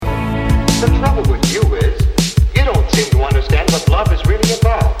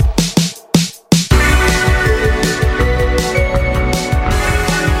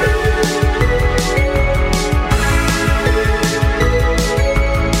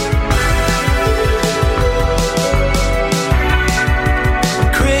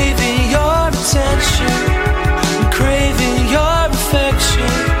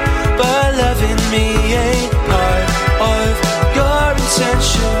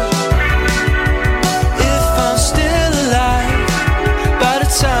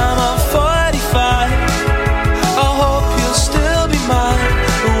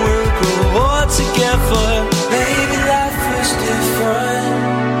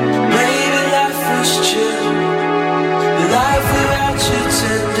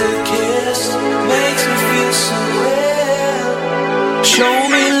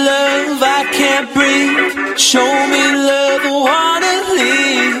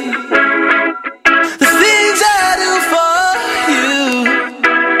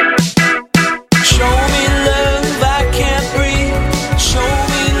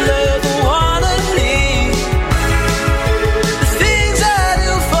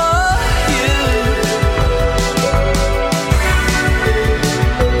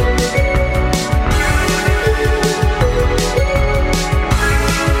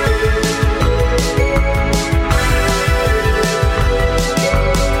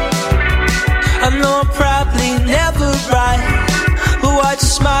I know I'm probably never right, but watch you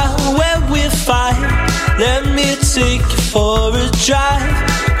smile when we fight. Let me take you for a drive,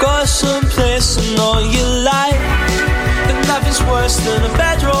 go someplace I know you like. And nothing's worse than a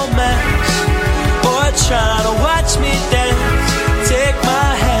bad romance, or trying to watch me dance. Take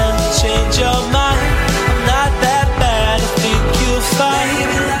my hand, change your mind. I'm not that bad, I think you'll find.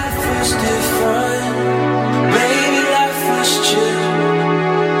 Maybe life was different, maybe life was chill,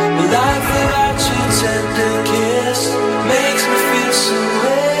 but life without your tender kiss makes me feel so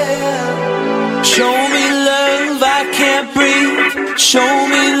real. Show me love, I can't breathe. Show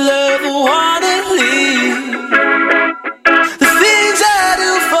me love, I wanna leave. The things I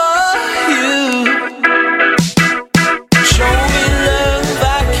do for you. Show me love,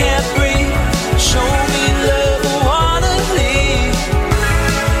 I can't breathe. Show me love, I wanna leave.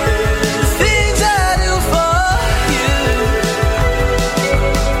 The things I do for you.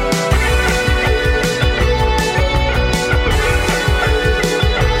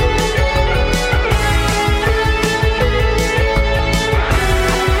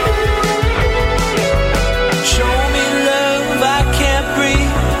 Show me love, I can't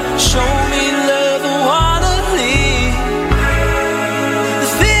breathe. Show me love, I wanna leave. The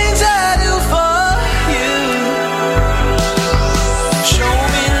things I do for you. Show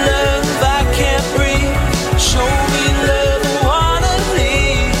me love, I can't breathe. Show me love, I wanna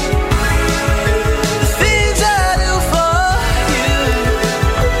leave. The things I do for you.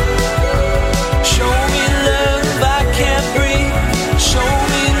 Show me love, I can't breathe. Show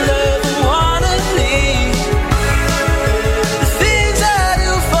me love, I wanna leave. The things I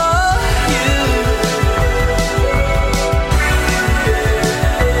do for you.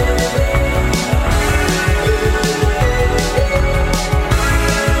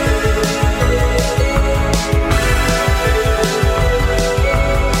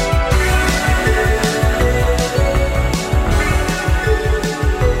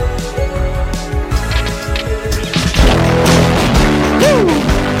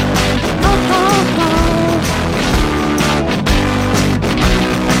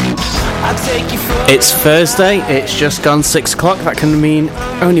 I take you for It's Thursday, it's just gone 6 o'clock. That can mean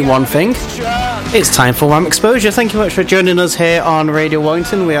only one thing. It's time for Wham Exposure. Thank you much for joining us here on Radio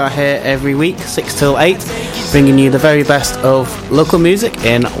Warrington. We are here every week, 6 till 8, bringing you the very best of local music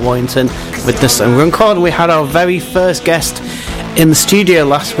in Warrington with this record. We had our very first guest in the studio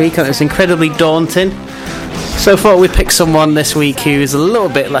last week, and it was incredibly daunting. So I thought we'd pick someone this week who is a little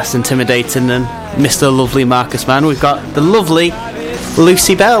bit less intimidating than Mr. Lovely Marcus Mann. We've got the lovely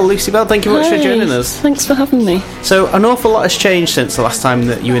Lucy Bell. Lucy Bell, thank you much for joining us. Thanks for having me. So an awful lot has changed since the last time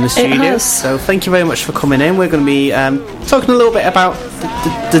that you were in the studio. has. So thank you very much for coming in. We're going to be talking a little bit about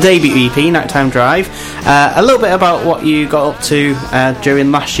the debut EP, Nighttime Drive, a little bit about what you got up to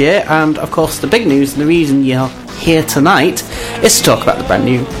during last year, and of course the big news and the reason you're here tonight is to talk about the brand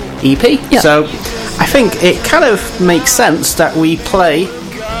new EP. Yeah. So I think it kind of makes sense that we play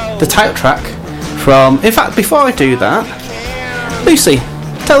the title track from... In fact, before I do that, Lucy,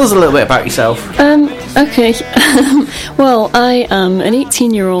 tell us a little bit about yourself. Okay. Well, I am an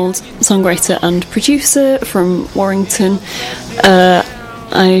 18-year-old songwriter and producer from Warrington.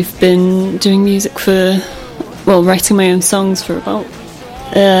 I've been doing music writing my own songs for about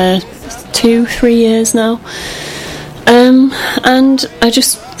 2-3 years now. And I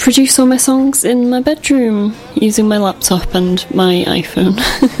just produce all my songs in my bedroom using my laptop and my iPhone.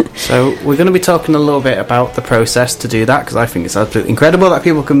 So we're going to be talking a little bit about the process to do that, because I think it's absolutely incredible that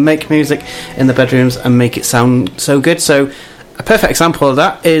people can make music in their bedrooms and make it sound so good. So a perfect example of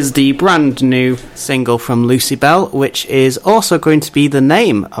that is the brand new single from Lucy Bell, which is also going to be the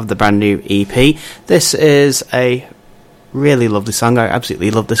name of the brand new EP. This is a really lovely song. I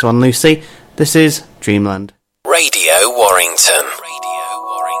absolutely love this one, Lucy. This is Dreamland. Radio Warrington.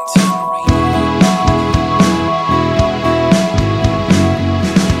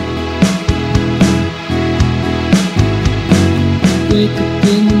 Wake up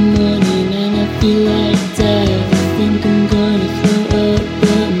in the morning and I feel like death. I think I'm gonna throw up, but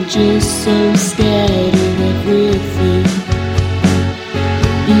I'm just so scared of everything,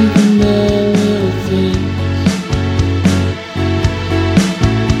 even the little things.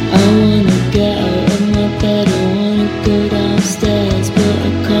 I wanna get out of my bed, I wanna go downstairs.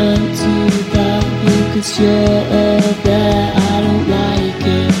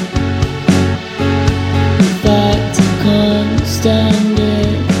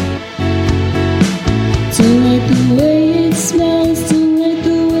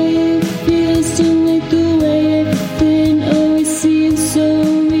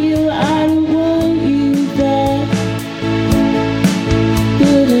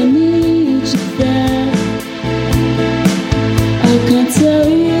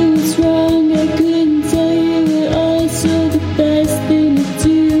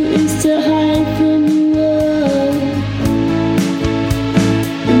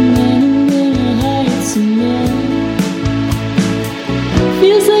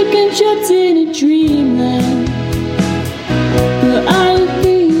 like I'm trapped in a dreamland. But I don't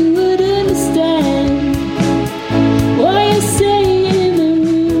think you would understand why I stay in the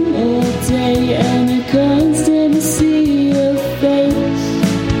room all day and I can't stand to see your face.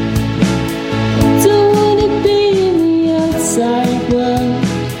 Don't wanna be in the outside world.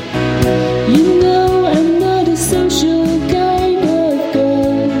 You know I'm not a social kind of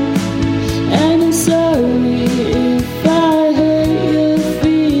girl, and I'm sorry if I hurt your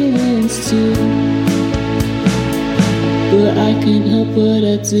feelings too, but I can't help what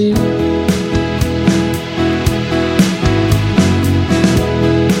I do.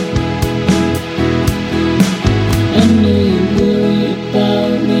 I know you worry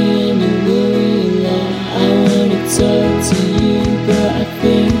about me and you worry a lot. I wanna talk to you, but I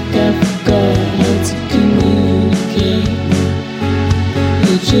think I forgot how to communicate.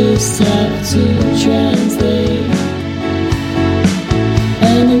 You just have to translate,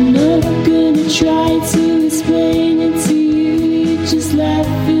 and I'm not gonna try to explain it to you. You just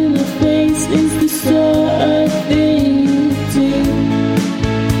laugh in my face. It's the sort of thing you do.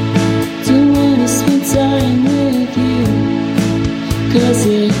 Don't wanna spend time with you, 'cause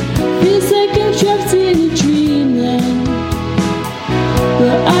it feels like I'm trapped in a dreamland.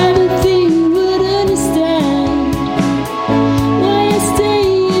 But I don't think you would understand why I stay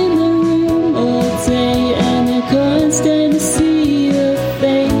in the room all day and I can't stand to see your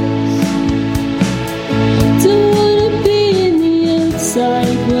face. Don't wanna be in the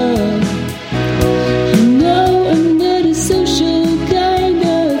outside world. You know I'm not a social kind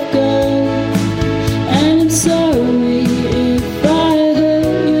of girl, and I'm sorry if I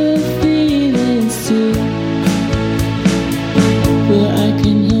hurt your feelings too, but I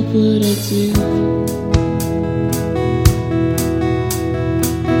can help what I do.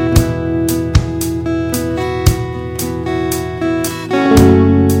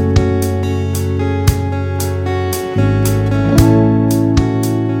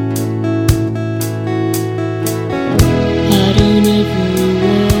 I don't ever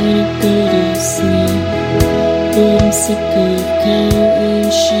wanna go to sleep, but I'm sick of counting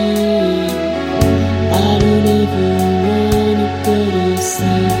sheep. I don't ever wanna go to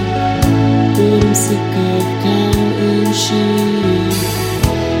sleep, but I'm sick of counting sheep.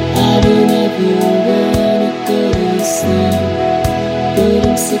 I don't ever wanna go to sleep, but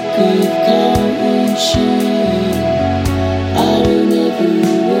I'm sick of counting sheep. I don't ever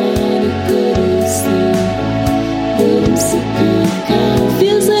wanna go to sleep, but I'm sick of counting.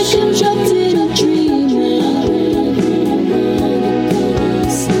 Feels like I'm trapped in a dreamland. But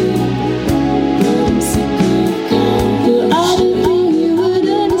I'm sick of counting. But I don't think you would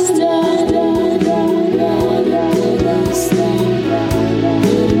understand. But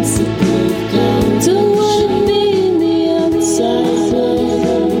I'm sick of counting. Don't wanna be in the outside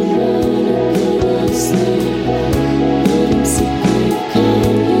world. But I'm sick of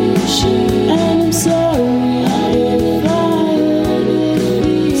counting sheep. And I'm sorry if I hurt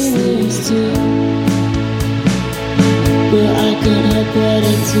your feelings too, but I can't help what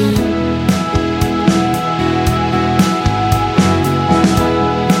I do.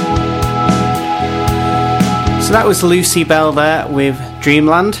 So that was Lucy Bell there with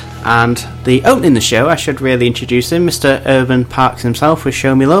Dreamland, and the opening the show, I should really introduce him, Mr. Urban Parks himself with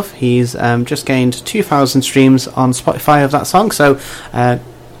Show Me Love. He's just gained 2,000 streams on Spotify of that song, so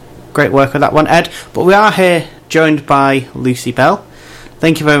great work with that one, Ed. But we are here joined by Lucy Bell.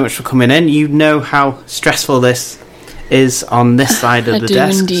 Thank you very much for coming in. You know how stressful this is on this side of I the do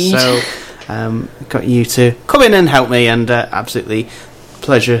desk, indeed. so got you to come in and help me, and absolutely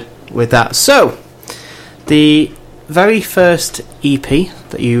pleasure with that. So the very first EP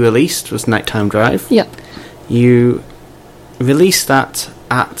that you released was Nighttime Drive. Yep. You released that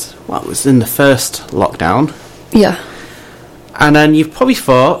at what was in the first lockdown, Yeah. and then you've probably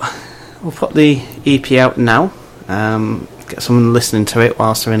thought, we'll put the EP out now, get someone listening to it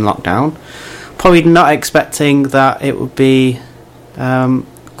whilst they're in lockdown. Probably not expecting that it would be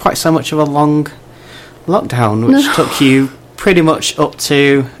quite so much of a long lockdown, which No. took you pretty much up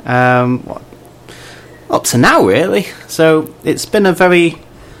to up to now, really. So it's been a very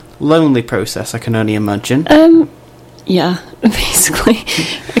lonely process, I can only imagine. Yeah, basically,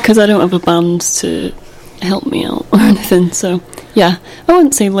 because I don't have a band to help me out or anything. So yeah, I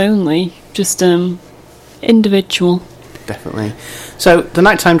wouldn't say lonely, just individual. Definitely. So the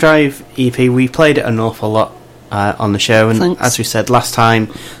Nighttime Drive EP, we played it an awful lot on the show, and Thanks. as we said last time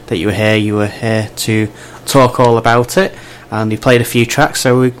that you were here to talk all about it. and you played a few tracks.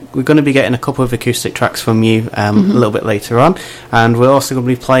 So we're going to be getting a couple of acoustic tracks from you a little bit later on, and we're also going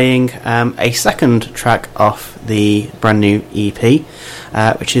to be playing a second track off the brand new EP,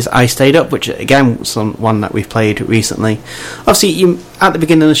 which is I Stayed Up, which again was one that we've played recently. Obviously, you at the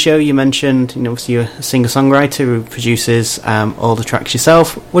beginning of the show you mentioned, obviously you're a singer-songwriter who produces all the tracks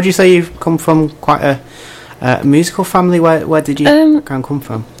yourself. Would you say you've come from quite a musical family? Where did you come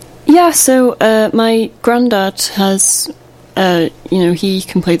from? Yeah, so my granddad has, he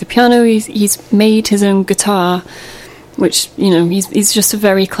can play the piano. He's made his own guitar, which he's just a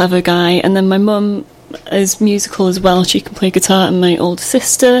very clever guy. And then my mum is musical as well. She can play guitar, and my older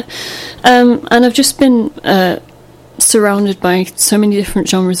sister. And I've just been surrounded by so many different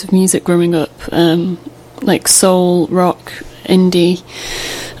genres of music growing up, like soul, rock, indie,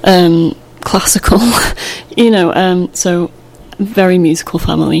 classical. So very musical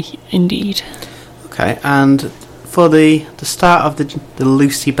family indeed. Okay, and for the start of the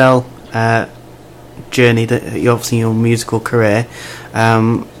Lucy Bell journey, obviously your musical career,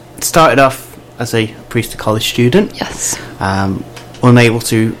 started off as a Priestley College student. Yes. Unable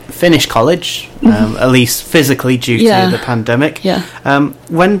to finish college, at least physically due to the pandemic. Yeah.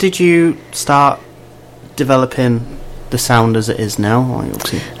 When did you start developing the sound as it is now?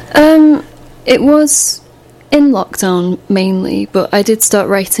 It was in lockdown mainly, but I did start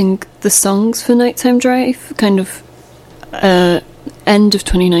writing the songs for Nighttime Drive kind of end of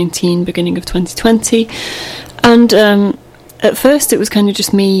 2019, beginning of 2020. And at first it was kind of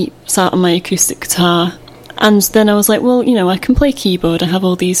just me sat on my acoustic guitar, and then I was like, well, I can play keyboard. I have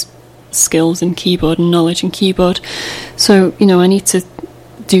all these skills in keyboard and knowledge in keyboard, so I need to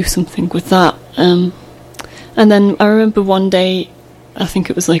do something with that. And then I remember one day, I think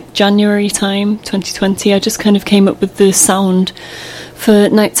it was like January time 2020, I just kind of came up with the sound for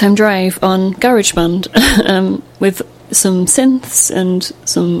Nighttime Drive on GarageBand, with some synths and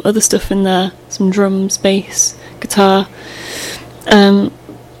some other stuff in there, some drums, bass, guitar.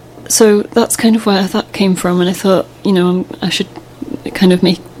 So that's kind of where that came from, and I thought, I should kind of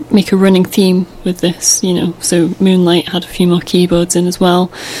make a running theme with this, so Moonlight had a few more keyboards in as well.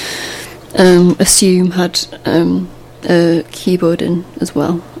 Assume had a keyboard in as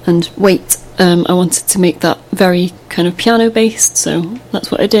well, and Wait, I wanted to make that very kind of piano based, so that's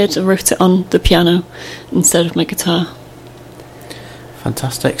what I did. I wrote it on the piano instead of my guitar.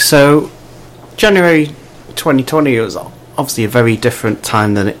 Fantastic. So January 2020 was obviously a very different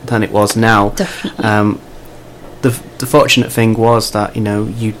time than it was now. Definitely. The fortunate thing was that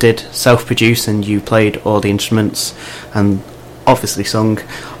you did self-produce and you played all the instruments and obviously sung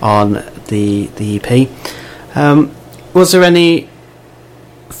on the EP. Was there any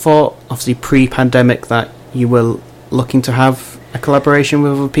thought, obviously pre-pandemic, that you were looking to have a collaboration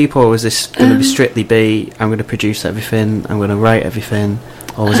with other people, or was this going to be strictly I'm going to produce everything, I'm going to write everything,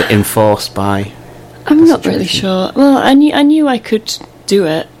 or was it enforced by? I'm not really sure. Well, I knew I could do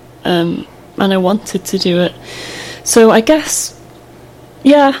it, and I wanted to do it. So I guess,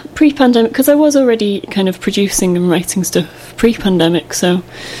 pre-pandemic, because I was already kind of producing and writing stuff pre-pandemic, so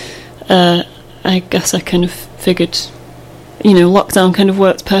I guess I kind of figured, lockdown kind of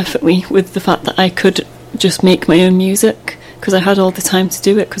worked perfectly with the fact that I could just make my own music, because I had all the time to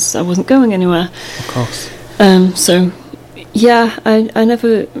do it, because I wasn't going anywhere. Of course. So, I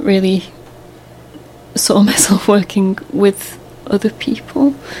never really saw myself working with other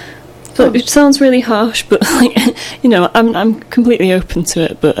people. But it sounds really harsh, but I'm completely open to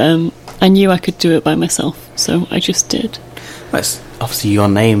it. But I knew I could do it by myself, so I just did. Well, obviously your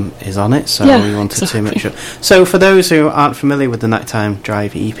name is on it, so we wanted to make sure. So for those who aren't familiar with the Nighttime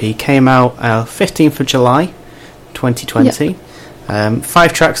Drive EP, came out 15th of July 2020.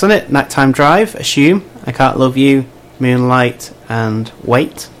 5 tracks on it: Nighttime Drive, Assume, I Can't Love You, Moonlight, and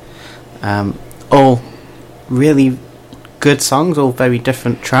Wait. All really good songs, all very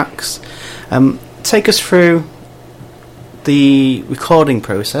different tracks. Take us through the recording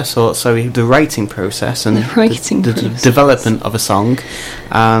process, the writing process, and the development of a song,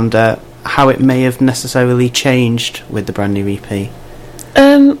 and how it may have necessarily changed with the brand new EP.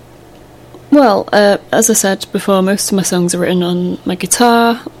 Well, as I said before, most of my songs are written on my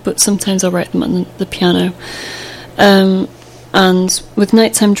guitar, but sometimes I'll write them on the piano. And with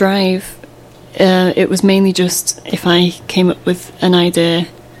Nighttime Drive, it was mainly just, if I came up with an idea,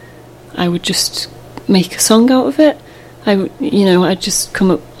 I would just make a song out of it. I'd just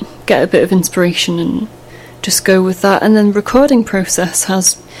come up, get a bit of inspiration and just go with that. And then the recording process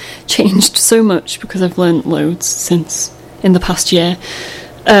has changed so much because I've learnt loads since in the past year.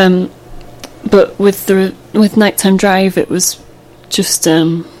 But with Nighttime Drive, it was just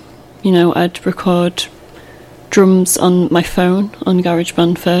I'd record drums on my phone on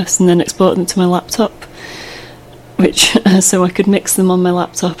GarageBand first, and then export them to my laptop, which so I could mix them on my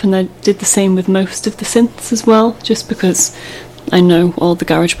laptop. And I did the same with most of the synths as well, just because I know all the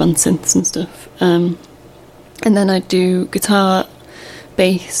GarageBand synths and stuff. And then I'd do guitar,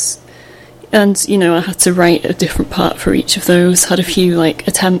 bass, and I had to write a different part for each of those. Had a few like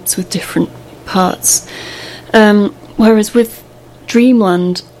attempts with different parts. Whereas with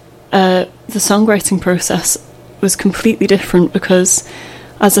Dreamland, the songwriting process was completely different because,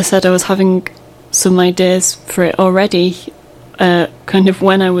 as I said, I was having some ideas for it already, kind of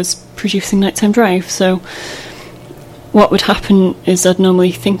when I was producing Nighttime Drive. So what would happen is I'd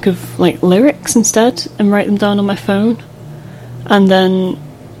normally think of like lyrics instead and write them down on my phone, and then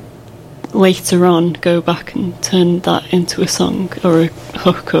later on go back and turn that into a song or a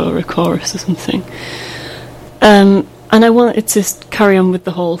hook or a chorus or something. And I wanted to carry on with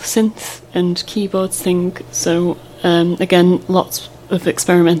the whole synth and keyboards thing, so again, lots of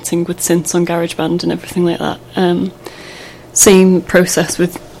experimenting with synths on GarageBand and everything like that. Same process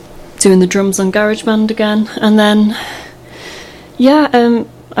with doing the drums on GarageBand again, and then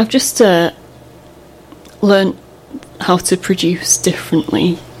I've just learnt how to produce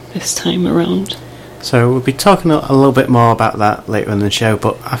differently this time around. So we'll be talking a little bit more about that later in the show,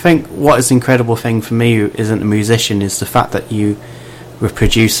 but I think what is the incredible thing for me who isn't a musician is the fact that you were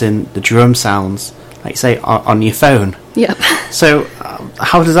producing the drum sounds, like say, on your phone. Yep. So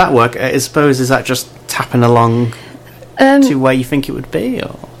how does that work? I suppose, is that just tapping along to where you think it would be?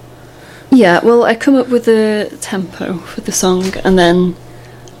 Or? Yeah, well, I come up with a tempo for the song, and then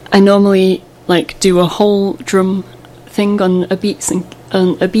I normally like do a whole drum thing on a beat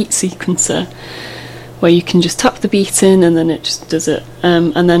sequencer, where you can just tap the beat in and then it just does it.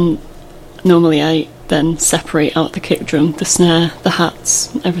 And then normally I then separate out the kick drum, the snare, the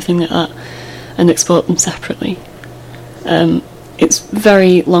hats, everything like that, and export them separately. It's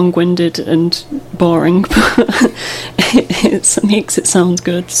very long-winded and boring, but it makes it sound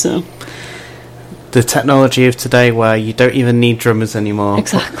good. So the technology of today, where you don't even need drummers anymore.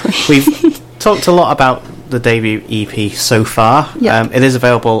 Exactly. We've talked a lot about the debut EP so far. Yep. It is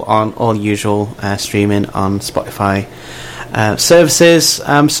available on all usual streaming on Spotify services.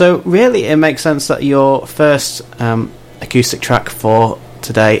 So really, it makes sense that your first acoustic track for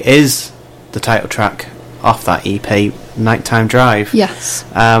today is the title track off that EP, Nighttime Drive. Yes.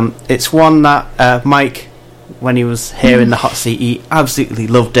 It's one that Mike, when he was here in the hot seat, he absolutely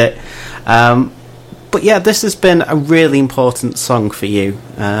loved it. But yeah, this has been a really important song for you.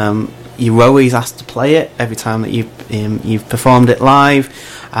 You always asked to play it every time that you've performed it live.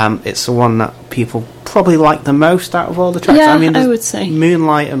 It's the one that people probably like the most out of all the tracks. Yeah, I mean, I would say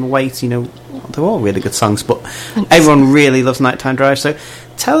Moonlight and Wait, they're all really good songs, but everyone really loves Nighttime Drive. So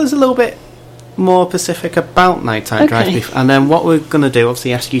tell us a little bit more specific about Nighttime Drive, and then what we're going to do,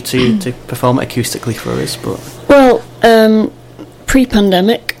 obviously ask you to perform it acoustically for us. But well,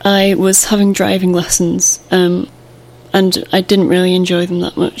 pre-pandemic I was having driving lessons, and I didn't really enjoy them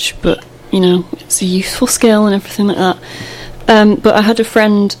that much, but it's a useful skill and everything like that. But I had a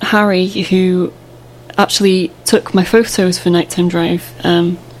friend, Harry, who actually took my photos for Nighttime Drive,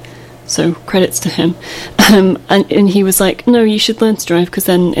 so credits to him. And he was like, no, you should learn to drive, because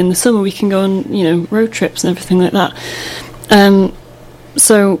then in the summer we can go on, road trips and everything like that.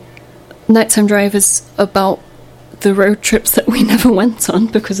 So Nighttime Drive is about the road trips that we never went on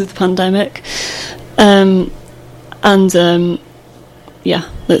because of the pandemic. Yeah,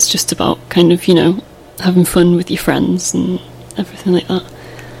 that's just about kind of, having fun with your friends and everything like that.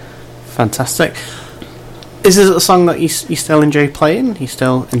 Fantastic. Is this a song that you still enjoy playing? You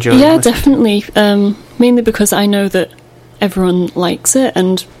still enjoy Yeah, listening? definitely. Mainly because I know that everyone likes it,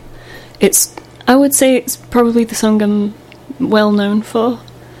 and I would say it's probably the song I'm well known for.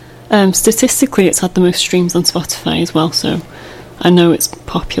 Statistically, it's had the most streams on Spotify as well, so I know it's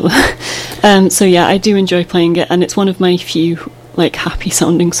popular. So yeah, I do enjoy playing it, and it's one of my few happy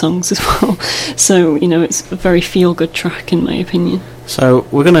sounding songs as well. So it's a very feel good track in my opinion. So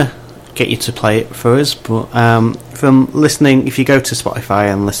we're gonna get you to play it for us, but from listening, if you go to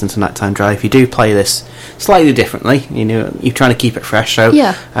Spotify and listen to Nighttime Drive, you do play this slightly differently. You're trying to keep it fresh. So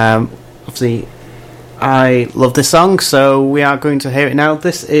yeah, obviously, I love this song, so we are going to hear it now.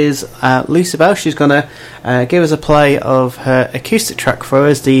 This is Lucibel. She's going to give us a play of her acoustic track for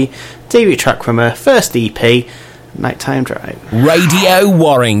us, the debut track from her first EP, Nighttime Drive. Radio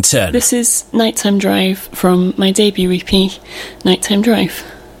Warrington. This is Nighttime Drive from my debut EP, Nighttime Drive.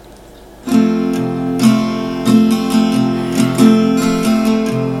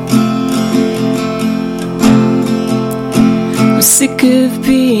 I'm sick of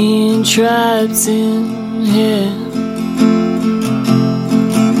being trapped in here.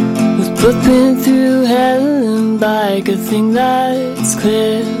 We've both been through hell and back, a thing that's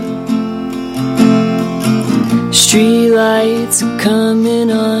clear. Street lights are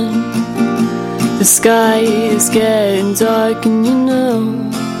coming on, the sky is getting dark, and you know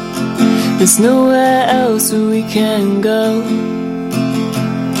there's nowhere else where we can go.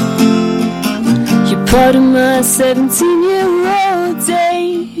 You're part of my 17-year-old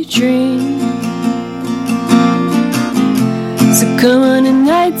daydream. So come on a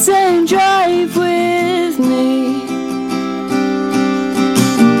night and drive with me.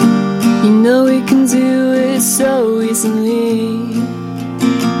 You know we can do it so easily.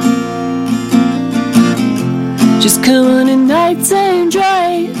 Just come on a night and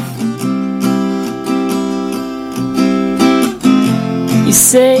drive. You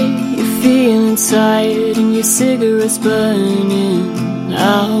say you're feeling tired and your cigarette's burning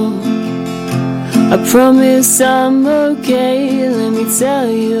out. I promise I'm okay, let me tell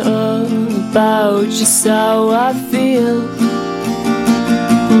you all about just how I feel.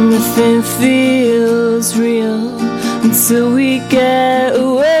 Nothing feels real until we get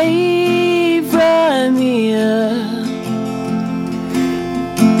away from here.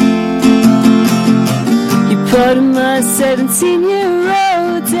 You're part of my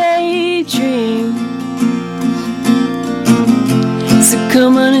 17-year-old daydream. So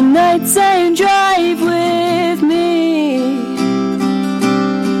come on a night and drive with me.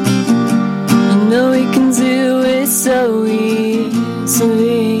 You know we can do it so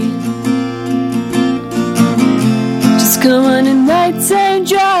easily. Just come on a night and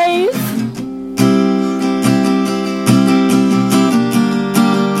drive.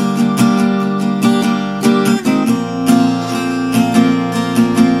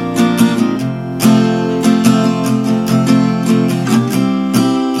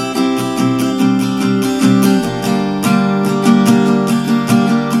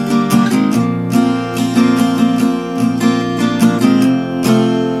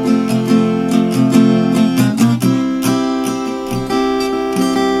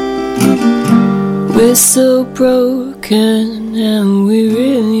 We're so broken and we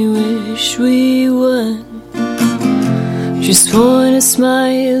really wish we won. Just wanna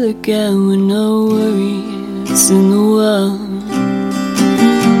smile again with no worries in the world.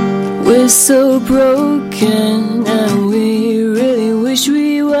 We're so broken and we really wish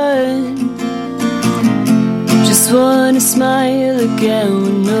we won. Just wanna smile again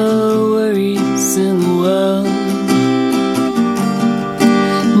with no worries in the world.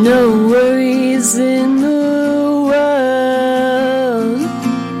 No worries in the world.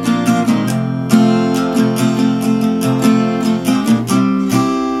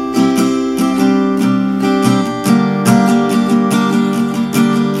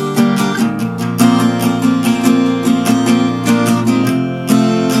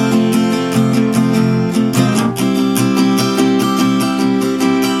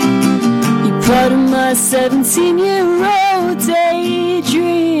 You're part of my 17-year-old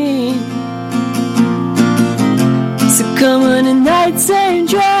daydream. So come on a night and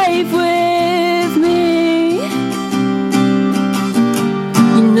drive with me.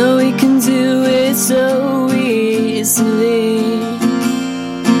 You know we can do it so easily.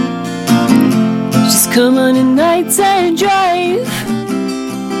 Just come on a night and drive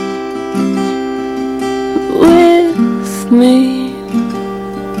with me.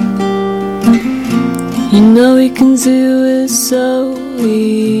 You know we can do it so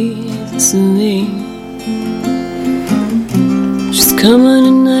easily. Just come on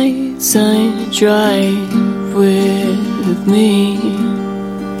a night and drive with me.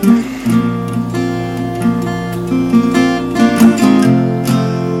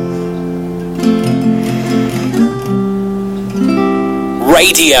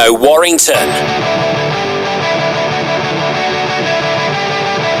 Radio Warrington.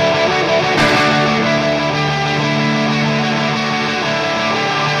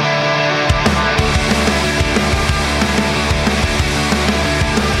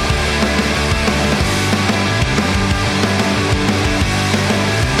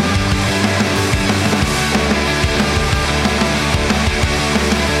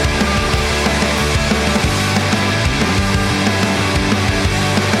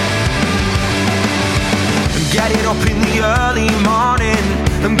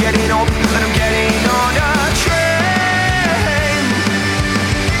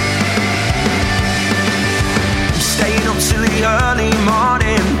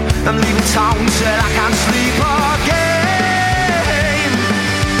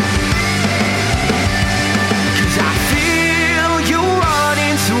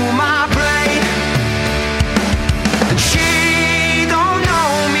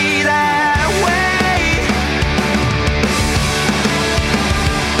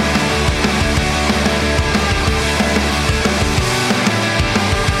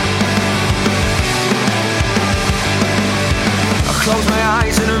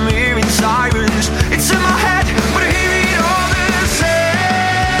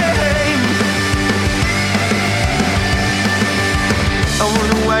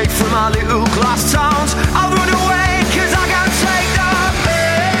 my little glass towns. I run away 'cause I can't take the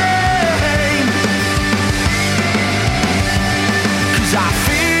pain. 'Cause I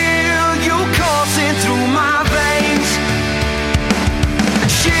feel you coursing through my veins.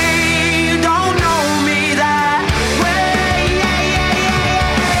 And she don't know me that way. Yeah, yeah, yeah,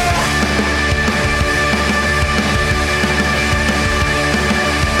 yeah.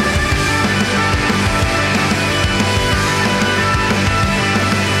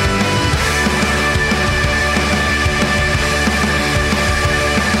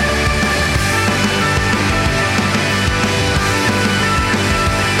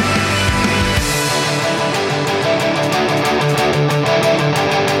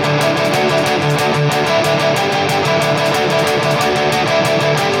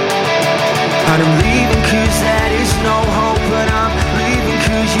 And I'm leaving 'cause there is no hope. And I'm leaving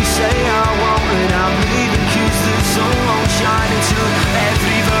 'cause you say I won't. And I'm leaving 'cause the sun won't shine until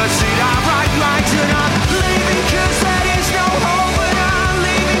every verse that I write right. And I'm leaving 'cause there is no hope. And I'm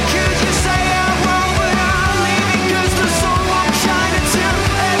leaving 'cause you say I won't. But I'm leaving 'cause the sun won't shine until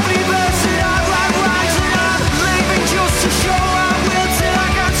every verse that I write right. And I'm leaving just to show I will till I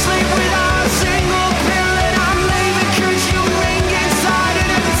can't sleep without a single pill. And I'm leaving 'cause you ring inside. And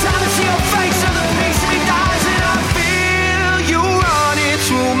every time I see your face and the piece of me dies. And I feel you running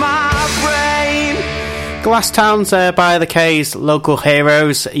through my brain. Glass Towns by the K's, Local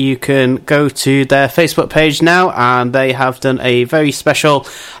Heroes. You can go to their Facebook page now, and they have done a very special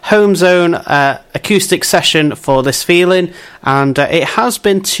Home Zone acoustic session for this feeling. And it has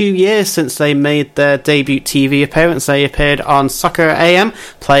been 2 years since they made their debut TV appearance. They appeared on Soccer AM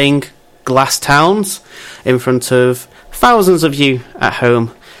playing Glass Towns in front of thousands of you at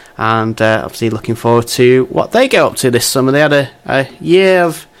home. And obviously looking forward to what they get up to this summer. They had a year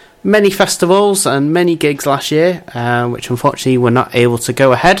of many festivals and many gigs last year, which unfortunately were not able to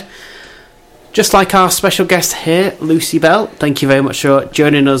go ahead. Just like our special guest here, Lucy Bell, thank you very much for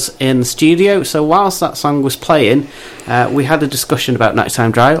joining us in the studio. So whilst that song was playing, we had a discussion about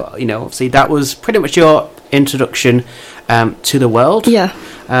Nighttime Drive. You know, obviously that was pretty much your introduction to the world. Yeah.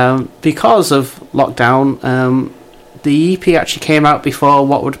 Because of lockdown, the EP actually came out before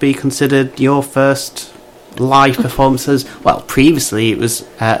what would be considered your first live performances. Well, previously it was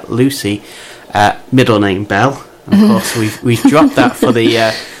Lucy, middle name Bell. Of course, we've dropped that for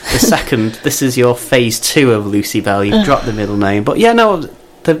the second. This is your phase 2 of Lucy Bell. You've dropped the middle name, but yeah, no,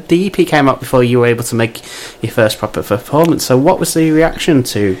 the EP came out before you were able to make your first proper performance. So, what was the reaction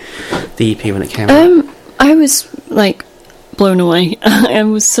to the EP when it came out? I was like blown away. I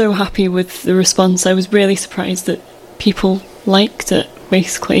was so happy with the response. I was really surprised that people liked it,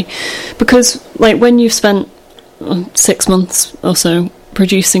 basically, because like when you've spent 6 months or so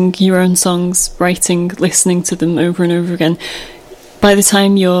producing your own songs, writing, listening to them over and over again, by the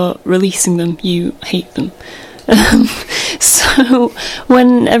time you're releasing them, you hate them. So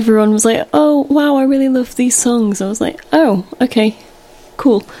when everyone was like, oh wow, I really love these songs, I was like, oh okay,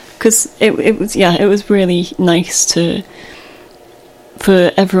 cool, because it was really nice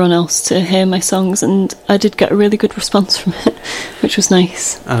for everyone else to hear my songs, and I did get a really good response from it, which was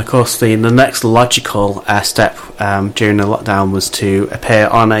nice. And of course the next logical step during the lockdown was to appear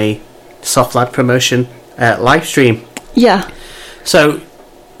on a Soft Lad promotion live stream. Yeah. So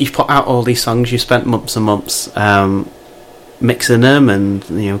you've put out all these songs, you spent months and months mixing them and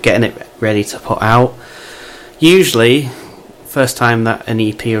getting it ready to put out. Usually first time that an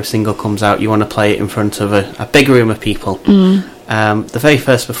EP or a single comes out, you want to play it in front of a big room of people. The very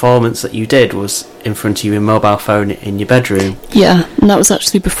first performance that you did was in front of your mobile phone in your bedroom. Yeah, and that was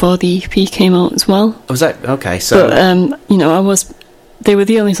actually before the EP came out as well. Was that okay? So, but they were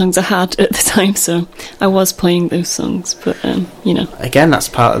the only songs I had at the time, so I was playing those songs. But again, that's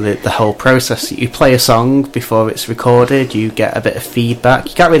part of the whole process. You play a song before it's recorded. You get a bit of feedback.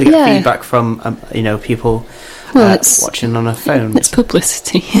 You can't really get feedback from people watching on a phone. It's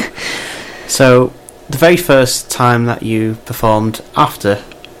publicity. So the very first time that you performed after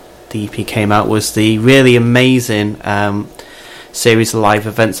the EP came out was the really amazing series of live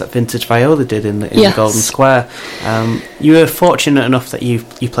events that Vintage Viola did in the Golden Square. You were fortunate enough that you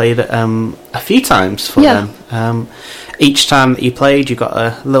played a few times for them. Each time that you played, you got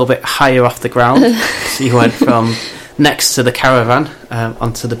a little bit higher off the ground. So you went from next to the caravan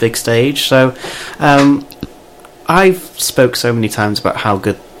onto the big stage. So I've spoke so many times about how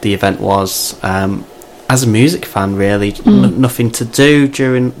good the event was. As a music fan, really, nothing to do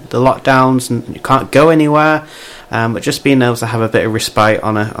during the lockdowns, and you can't go anywhere. But just being able to have a bit of respite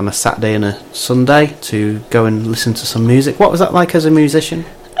on a Saturday and a Sunday to go and listen to some music. What was that like as a musician?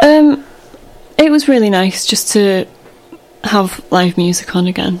 It was really nice just to have live music on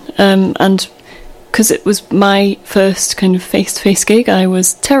again. And because it was my first kind of face-to-face gig, I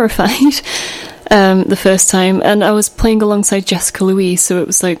was terrified the first time, and I was playing alongside Jessica Louise, so it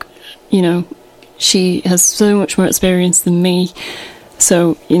was like, you know, she has so much more experience than me,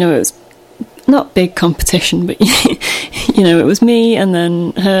 so, you know, it was not big competition, but you know, it was me and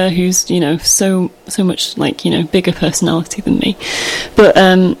then her, who's, you know, so much, like, you know, bigger personality than me. But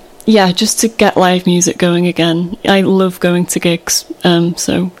yeah, just to get live music going again. I love going to gigs,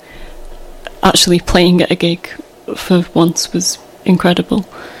 so actually playing at a gig for once was incredible.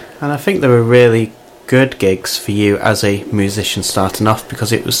 And I think they were really good gigs for you as a musician starting off,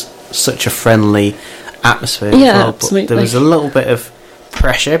 because it was such a friendly atmosphere. Yeah, as well. absolutely. But there was a little bit of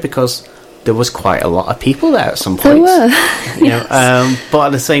pressure because there was quite a lot of people there at some There points. were, you know, but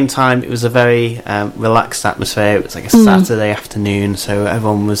at the same time, it was a very relaxed atmosphere. It was like a Saturday afternoon, so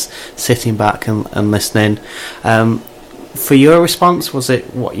everyone was sitting back and listening. For your response, was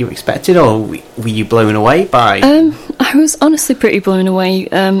it what you expected, or were you blown away by? I was honestly pretty blown away.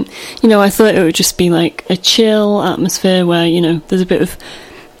 You know, I thought it would just be like a chill atmosphere where, you know, there's a bit of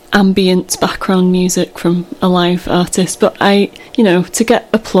ambient background music from a live artist, but you know, to get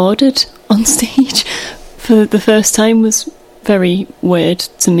applauded on stage for the first time was very weird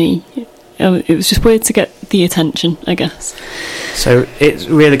to me. It was just weird to get the attention, I guess. So it's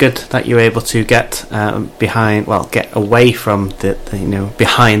really good that you're able to get get away from the you know,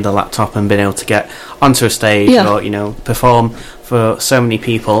 behind the laptop and being able to get onto a stage or, you know, perform for so many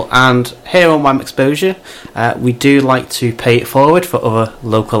people. And here on Wham Exposure, we do like to pay it forward for other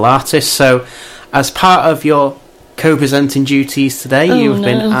local artists. So as part of your co-presenting duties today, you've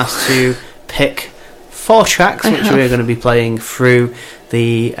been asked to pick 4 tracks which we're going to be playing through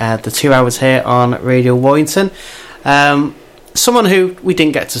the 2 hours here on Radio Warrington. Someone who we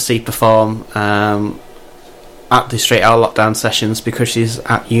didn't get to see perform at the Straight Outta Lockdown sessions because she's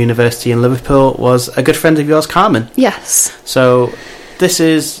at university in Liverpool was a good friend of yours, Carmen. Yes. So this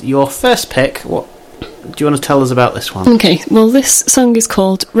is your first pick. What do you want to tell us about this one? Okay, well, this song is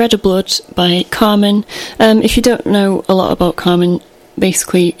called Red of Blood by Carmen. If you don't know a lot about Carmen,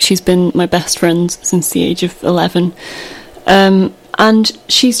 basically she's been my best friend since the age of 11. And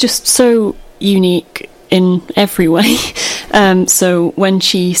she's just so unique in every way. So when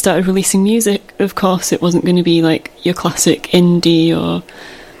she started releasing music, of course, it wasn't going to be like your classic indie or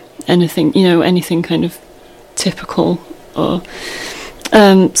anything, you know, anything kind of typical. Or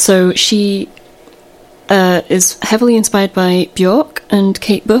so she is heavily inspired by Björk and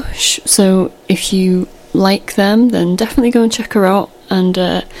Kate Bush. So if you like them, then definitely go and check her out. And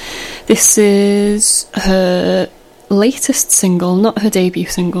this is her latest single, not her debut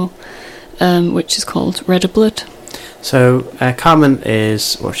single, which is called Red of Blood. So Carmen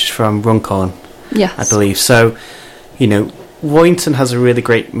is, well, she's from Runcorn, yes, I believe. So, you know, Warrington has a really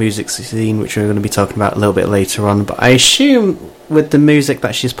great music scene, which we're going to be talking about a little bit later on. But I assume with the music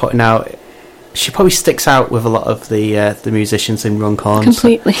that she's putting out, she probably sticks out with a lot of the musicians in Runcorn.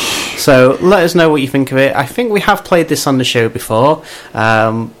 Completely. So let us know what you think of it. I think we have played this on the show before,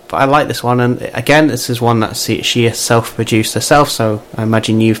 but I like this one. And again, this is one that she herself produced herself, so I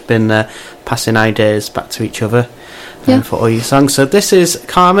imagine you've been passing ideas back to each other for all your songs. So this is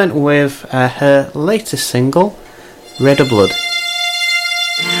Carmen with her latest single, Red of Blood.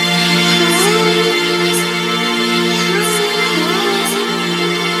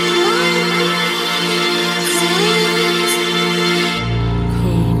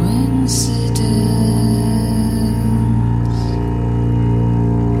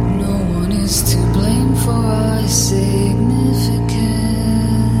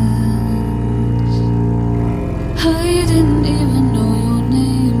 Didn't even know your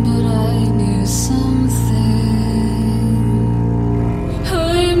name, but I knew something.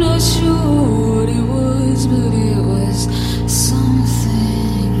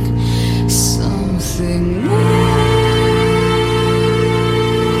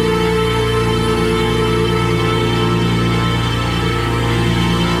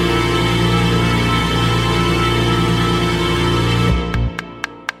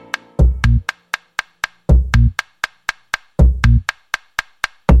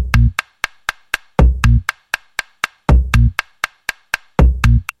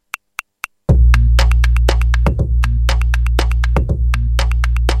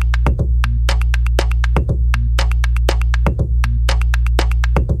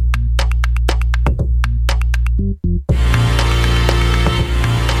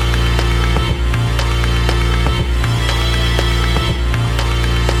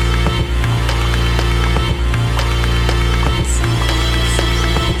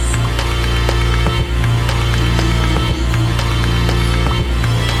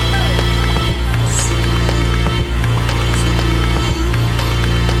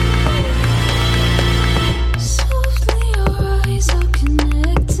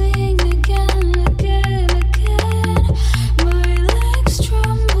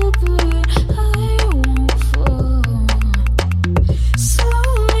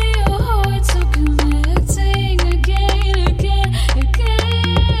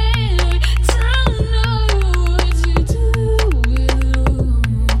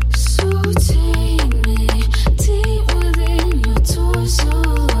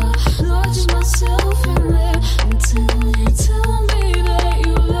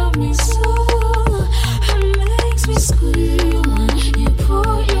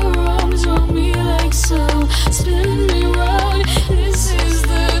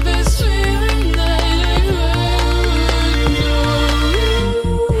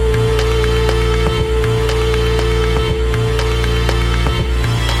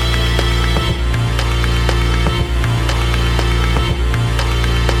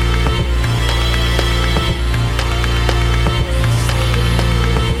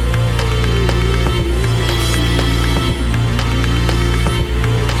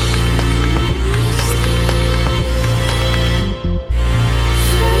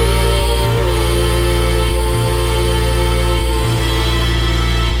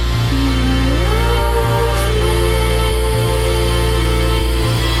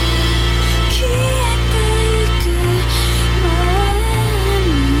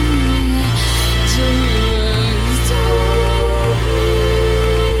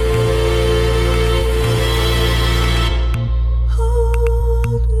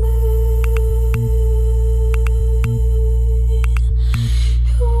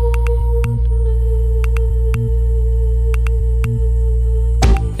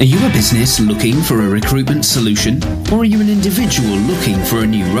 Are you a business looking for a recruitment solution, or are you an individual looking for a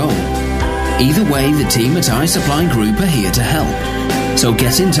new role? Either way, the team at iSupply Group are here to help. So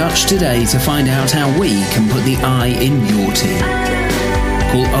get in touch today to find out how we can put the I in your team.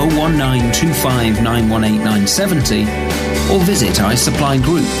 Call 01925918970 or visit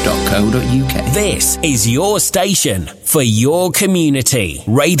isupplygroup.co.uk. This is your station for your community,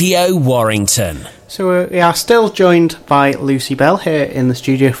 Radio Warrington. So we are still joined by Lucy Bell here in the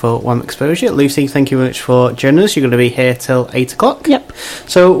studio for One Exposure. Lucy, thank you very much for joining us. You're going to be here till 8 o'clock. Yep.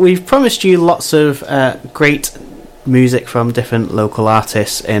 So we've promised you lots of great music from different local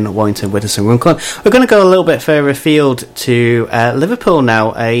artists in Warrington, Widdowson, Runcorn. We're going to go a little bit further afield to Liverpool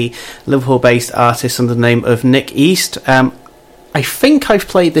now, a Liverpool-based artist under the name of Nick East. I think I've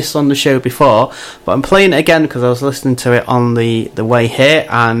played this on the show before, but I'm playing it again because I was listening to it on the way here,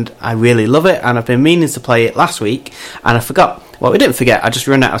 and I really love it, and I've been meaning to play it last week, and I forgot. Well, we didn't forget, I just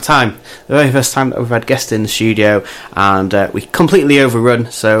ran out of time. The very first time that we've had guests in the studio, and we completely overrun,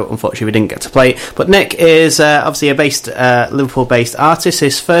 so unfortunately we didn't get to play it. But Nick is obviously a Liverpool-based artist.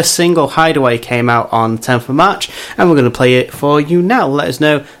 His first single, Hideaway, came out on 10th of March, and we're going to play it for you now. Let us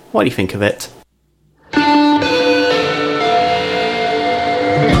know what you think of it.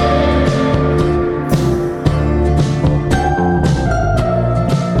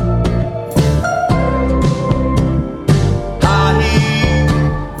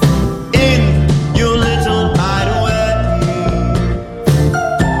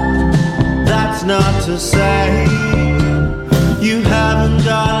 To say you haven't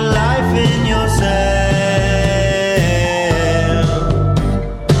got a life in yourself.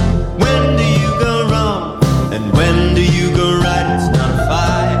 When do you go wrong and when do you go right? It's not a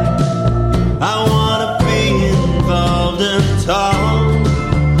fight. I wanna be involved and talk,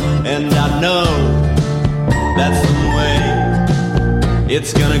 and I know that's the way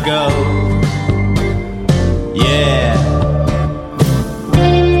it's gonna go. Yeah.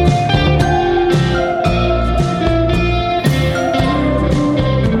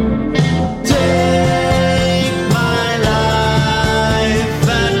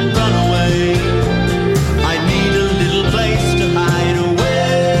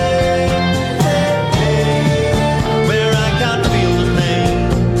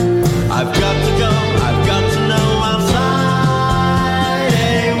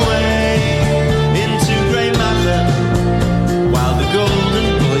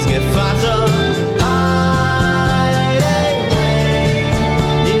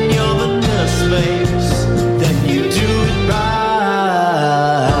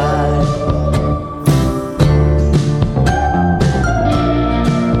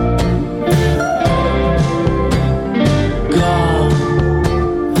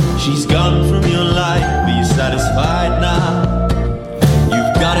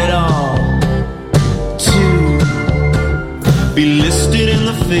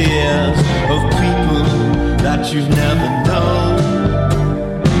 You've never known.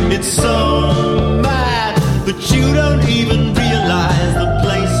 It's so mad that you don't even realize the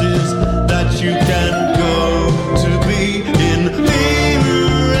places that you can go to be in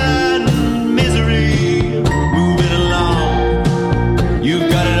fear and misery. Moving along, you've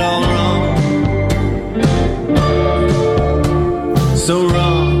got it all wrong. So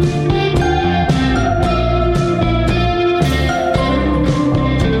wrong.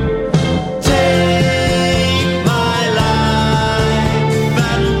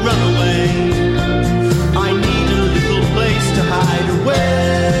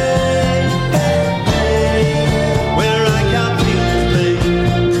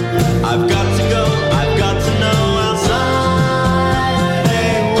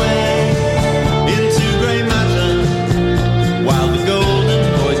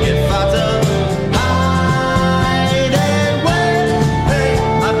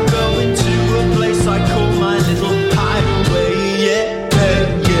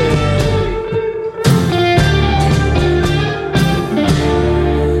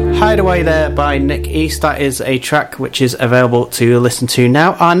 Hideaway there by Nick East. That is a track which is available to listen to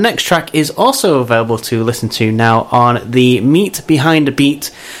now. Our next track is also available to listen to now on the Meet Behind a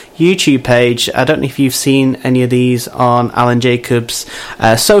Beat YouTube page. I don't know if you've seen any of these on Alan Jacobs'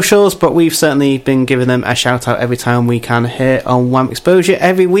 socials, but we've certainly been giving them a shout out every time we can here on Wham Exposure.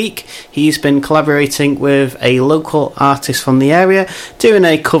 Every week he's been collaborating with a local artist from the area, doing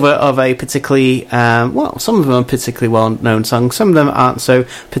a cover of a particularly, some of them are particularly well-known songs, some of them aren't so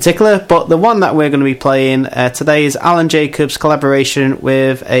particular, but the one that we're going to be playing today is Alan Jacobs' collaboration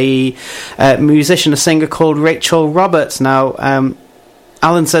with a musician, a singer called Rachel Roberts. Now,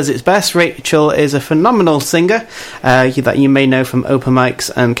 Alan says it's best. Rachel is a phenomenal singer that you may know from open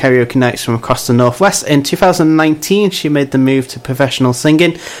mics and karaoke nights from across the Northwest. In 2019, she made the move to professional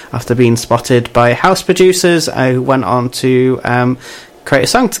singing after being spotted by house producers who went on to create a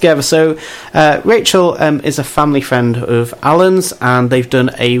song together. So Rachel is a family friend of Alan's, and they've done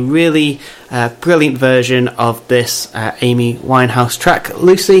a really brilliant version of this Amy Winehouse track,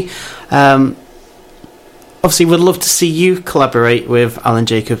 Lucy. Obviously, we'd love to see you collaborate with Alan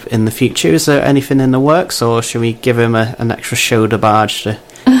Jacob in the future. Is there anything in the works, or should we give him an extra shoulder barge to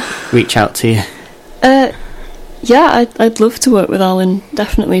reach out to you? Yeah, I'd love to work with Alan,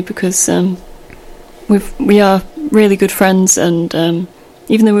 definitely, because we are really good friends, and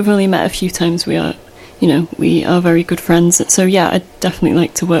even though we've only met a few times, we are very good friends. So yeah, I'd definitely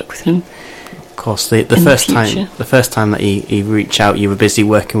like to work with him. Of course, the first time that he reached out, you were busy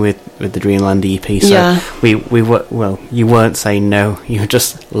working with the Dreamland EP. So yeah. You weren't saying no, you were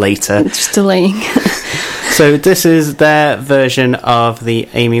just later. Just delaying. So this is their version of the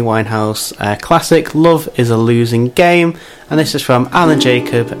Amy Winehouse classic, Love is a Losing Game, and this is from Alan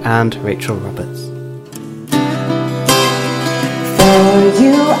Jacob and Rachel Roberts. For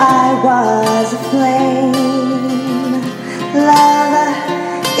you I was a flame, love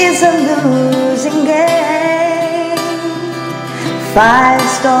is a losing game,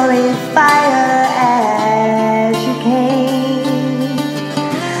 5-story fire as you came,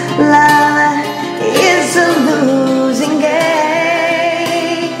 love is a losing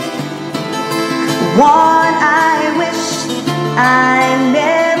game, one I wish I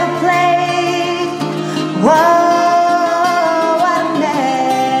never played. Whoa, what a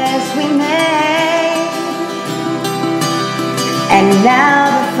mess we made, and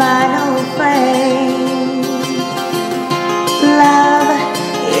now the final frame, love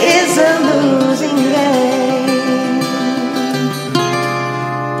is a losing game.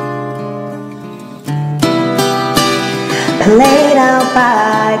 Played out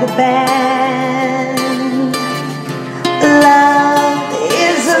by the band, love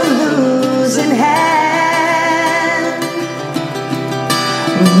is a losing hand,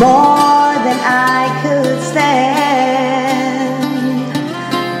 more than I could stand,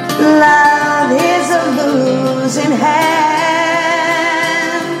 love is a losing hand,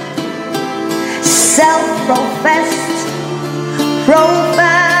 self-professed,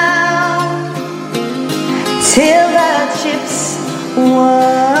 profound, till the chips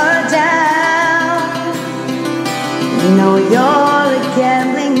were down. No, you're a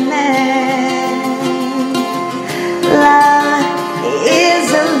gambling man, love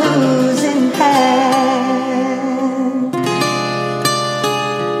is a losing hand.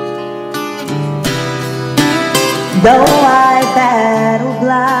 Though I battle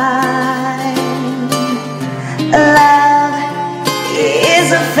blind, love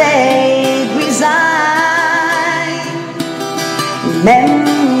is a fate resigned,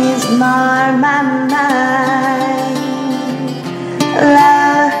 memories mar my mind,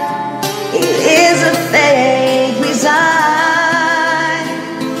 love is a fate resigned,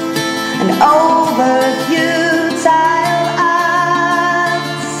 and over futile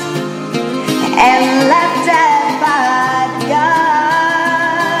odds, and left at by the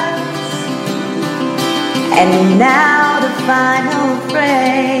gods, and now the final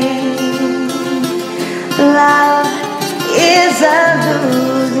frame, love is a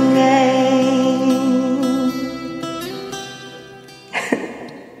losing game.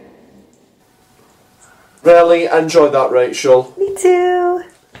 Really enjoyed that, Rachel. Me too.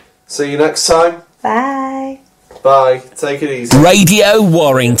 See you next time. Bye. Bye. Take it easy. Radio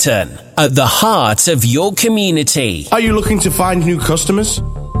Warrington, at the heart of your community. Are you looking to find new customers?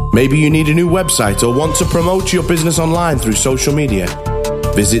 Maybe you need a new website or want to promote your business online through social media.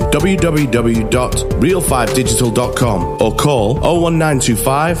 Visit www.real5digital.com or call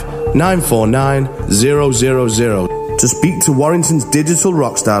 01925 949 000 to speak to Warrington's digital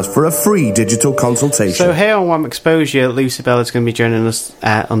rockstars for a free digital consultation. So here on WAM Exposure, Lucy Bell is going to be joining us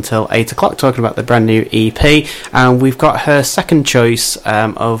until 8 o'clock talking about the brand new EP, and we've got her second choice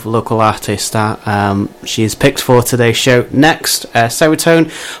of local artist that she is picked for today's show next,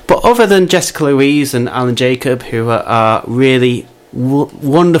 Serotonin. But other than Jessica Louise and Alan Jacob, who are really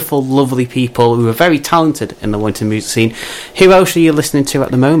wonderful, lovely people who are very talented in the Warrington music scene, who else are you listening to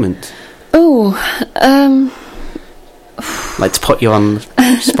at the moment? Like to put you on the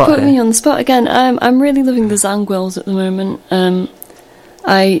spot. Put me on the spot again. I'm really loving the Zangwills at the moment.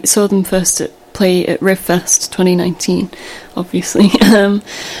 I saw them first play at Rivfest 2019, obviously, and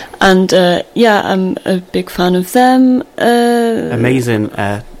I'm a big fan of them. Amazing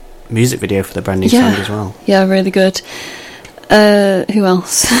music video for the brand new song as well. Yeah, really good. Who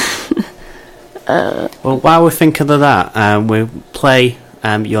else? Well, while we're thinking of that, we'll play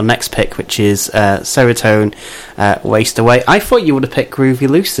your next pick, which is Serotonin, Waste Away. I thought you would have picked Groovy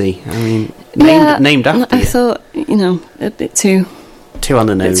Lucy. I mean, named after you. I thought, a bit too on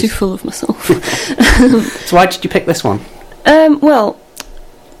the nose. A bit too full of myself. So why did you pick this one?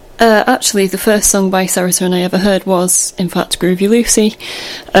 Actually, the first song by Serotonin I ever heard was, in fact, Groovy Lucy.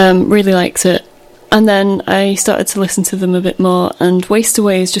 Really liked it. And then I started to listen to them a bit more, and Waste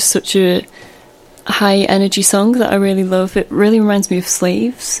Away is just such a high energy song that I really love. It really reminds me of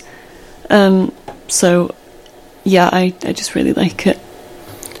Slaves. So, yeah, I just really like it.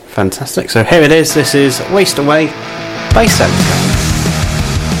 Fantastic. So here it is. This is Waste Away by Serotonin.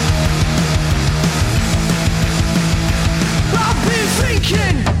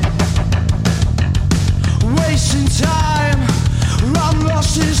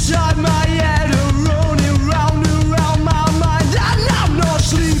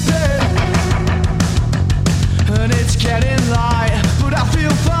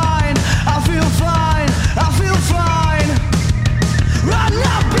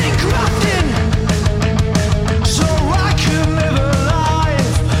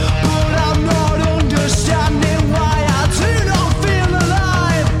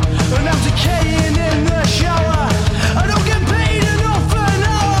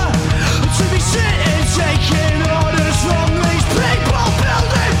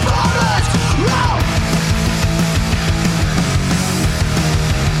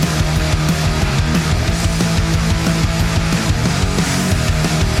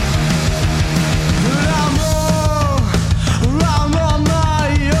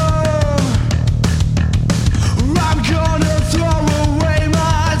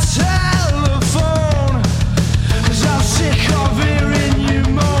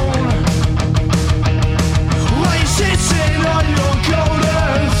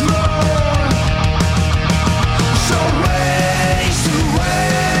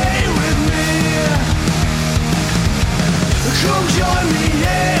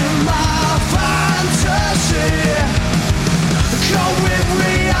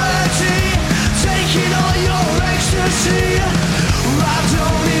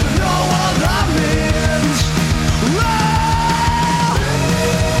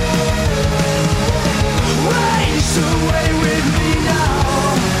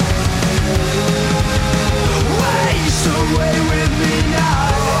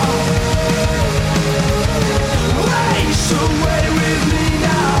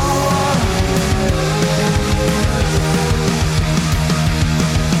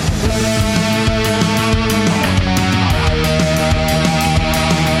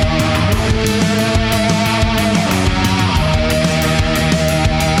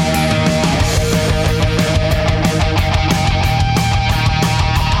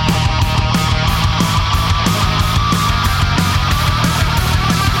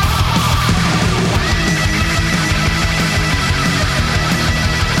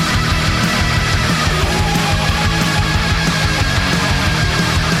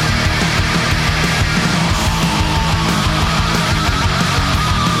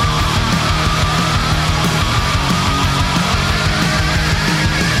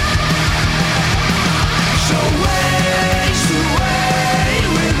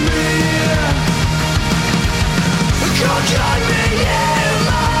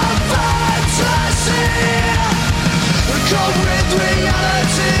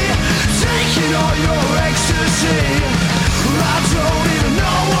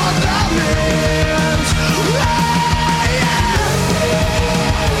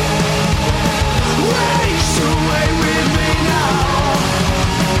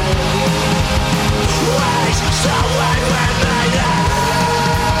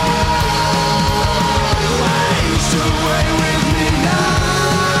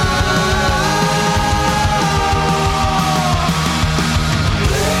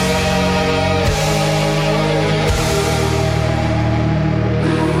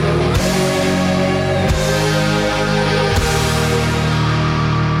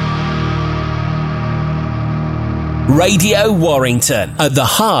 Radio Warrington, at the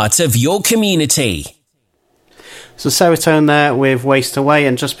heart of your community. So Serotonin there with Waste Away,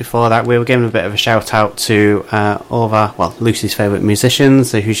 and just before that we were giving a bit of a shout out to all of our, Lucy's favourite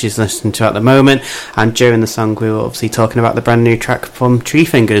musicians, who she's listening to at the moment, and during the song we were obviously talking about the brand new track from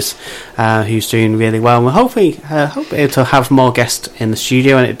Treefingers, who's doing really well, and we're hopefully able to have more guests in the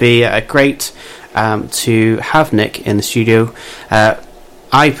studio, and it'd be great to have Nick in the studio.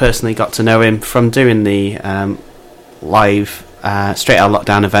 I personally got to know him from doing the live straight out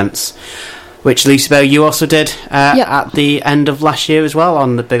lockdown events, which Lucy Bell, you also did at the end of last year as well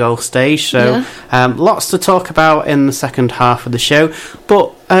on the big old stage. So lots to talk about in the second half of the show.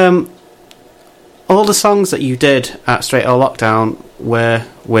 But all the songs that you did at Straight Old Lockdown were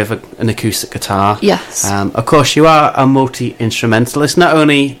with an acoustic guitar. Yes. Of course, you are a multi-instrumentalist. Not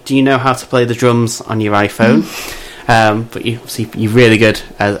only do you know how to play the drums on your iPhone, but you're really good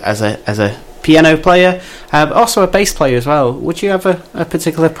as a piano player, also a bass player as well. Would you have a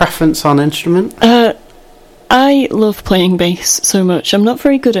particular preference on instrument? I love playing bass so much. I'm not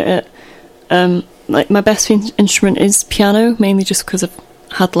very good at it. Like my best instrument is piano, mainly just because I've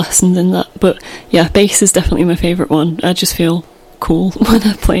had lessons in that. But yeah, bass is definitely my favourite one. I just feel cool when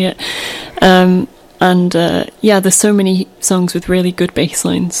I play it. There's so many songs with really good bass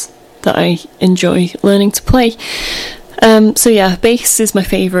lines that I enjoy learning to play. Bass is my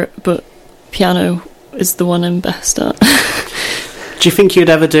favourite, but piano is the one I'm best at. Do you think you'd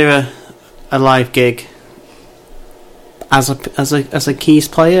ever do a live gig as a keys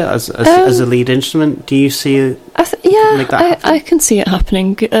player, as a lead instrument? Do you see I can see it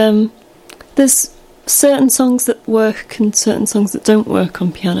happening. There's certain songs that work and certain songs that don't work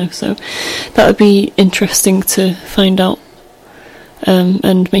on piano, so that would be interesting to find out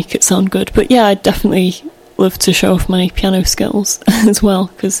and make it sound good. But yeah, I'd definitely love to show off my piano skills as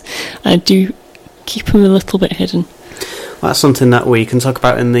well, because I do keep them a little bit hidden. Well, that's something that we can talk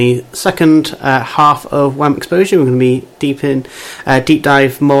about in the second half of Wham Exposure. We're going to be deep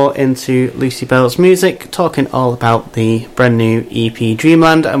dive more into Lucy Bell's music, talking all about the brand new EP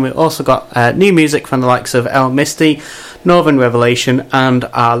Dreamland, and we've also got new music from the likes of El Misty, Northern Revelation, and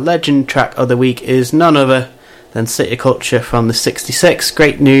our legend track of the week is none other than City Culture from the 66.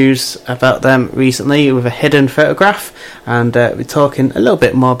 Great news about them recently with a hidden photograph, and we're talking a little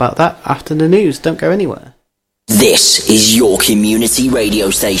bit more about that after the news. Don't go anywhere. This is your community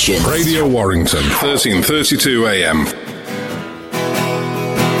radio station. Radio Warrington, 1332 AM.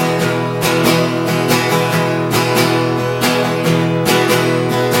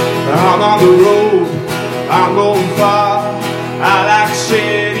 I'm on the road, I'm going far. I like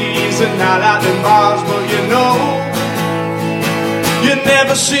cities and I like the bars, but you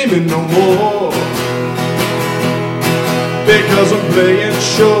never see me no more, because I'm playing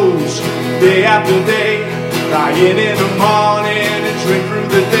shows day after day, lying in the morning and drink through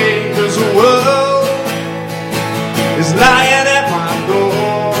the day, cause the world is lying at my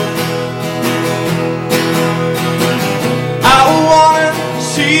door. I wanna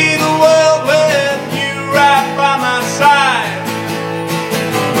see the world with you right by my side,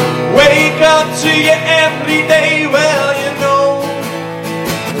 wake up to you every day, well you know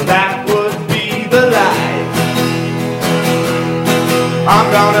that would be the life.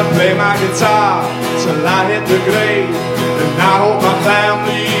 I'm gonna play my guitar till I hit the grave, and I hope my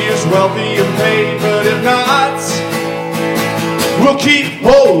family is wealthy and paid, but if not, we'll keep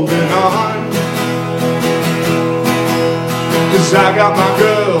holding on, cause I got my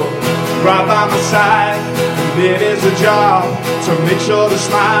girl right by my side, and it is a job to make sure to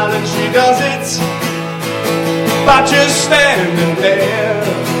smile, and she does it by just standing there.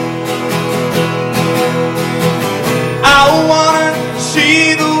 I wanna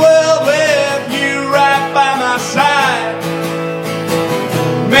see the world with you right by my side,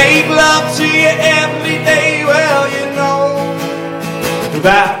 make love to you every day, well you know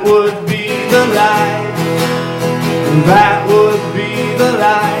that would be the life, that would be the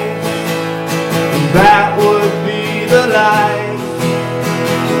life, that would be the life,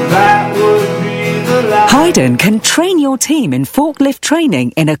 that would be the life. Hayden can train your team in forklift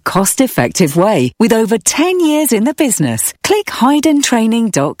training in a cost-effective way with over 10 years in the business. Click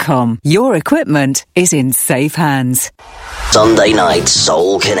haydentraining.com. Your equipment is in safe hands. Sunday night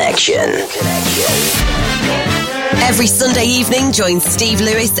Soul Connection. Every Sunday evening, join Steve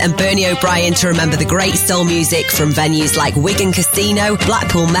Lewis and Bernie O'Brien to remember the great soul music from venues like Wigan Casino,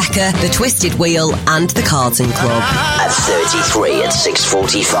 Blackpool Mecca, The Twisted Wheel and The Carlton Club. At 33 at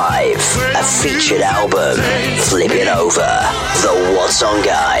 6:45, a featured album, Flip It Over, the What's On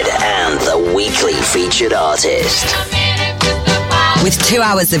Guide and the weekly featured artist. With 2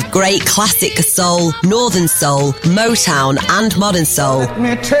 hours of great classic soul, northern soul, Motown and modern soul, Let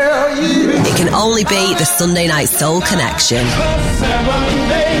me tell you, it can only be the Sunday Night Soul Connection. 7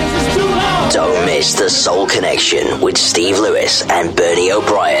 days is too long. Don't miss the Soul Connection with Steve Lewis and Bernie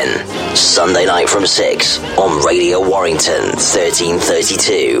O'Brien. Sunday night from 6 on Radio Warrington,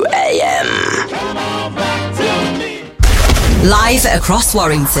 1332 AM. Live across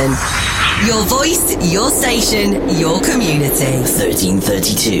Warrington. Your voice, your station, your community.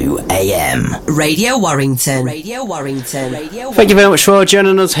 1332 AM. Radio Warrington. Radio Warrington. Thank you very much for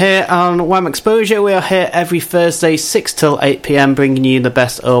joining us here on Wham Exposure. We are here every Thursday 6 till 8 PM bringing you the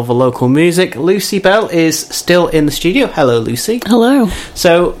best of local music. Lucy Bell is still in the studio. Hello, Lucy. Hello.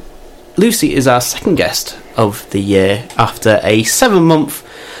 So, Lucy is our second guest of the year after a 7-month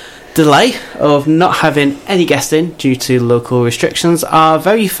delay of not having any guest in due to local restrictions. Our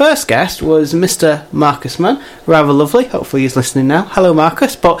very first guest was Mr. Marcus Mann, rather lovely, hopefully he's listening now. Hello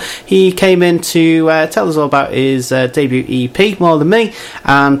Marcus, but he came in to tell us all about his debut EP, More Than Me,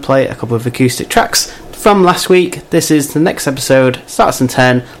 and play a couple of acoustic tracks from last week. This is the next episode, starts in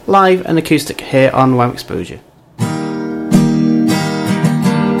 10, live and acoustic here on Wham Exposure.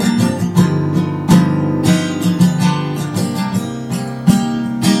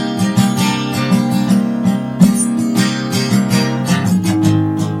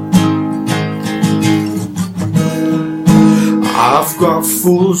 I've got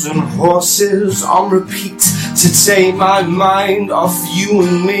fools and horses on repeat to take my mind off you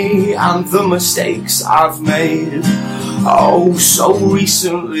and me and the mistakes I've made. Oh, so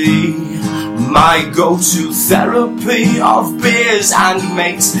recently, my go-to therapy of beers and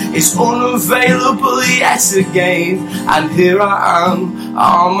mates is unavailable yet again. And here I am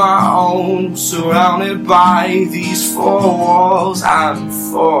on my own, surrounded by these four walls and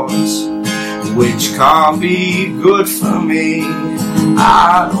thoughts, which can't be good for me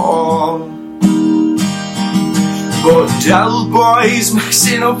at all. But Del Boy's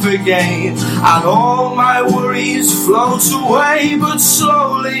messing up again, and all my worries float away, but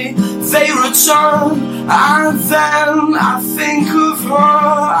slowly they return, and then I think of her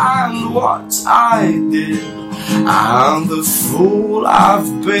and what I did, and the fool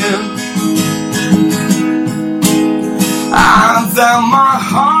I've been. And then my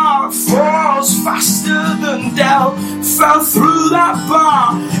heart falls faster than Del fell through that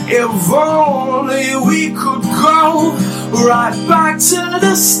bar. If only we could go right back to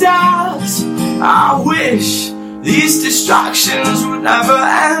the start. I wish these distractions would never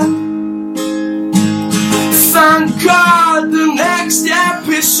end. Thank God the next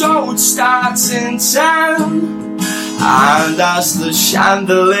episode starts in 10. And as the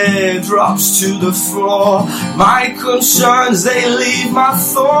chandelier drops to the floor, my concerns, they leave my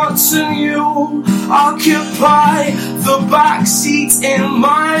thoughts, and you occupy the back seat in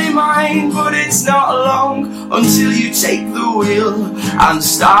my mind. But it's not long until you take the wheel and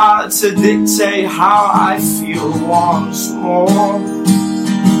start to dictate how I feel once more.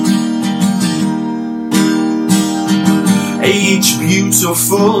 Each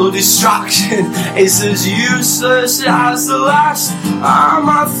beautiful distraction is as useless as the last, and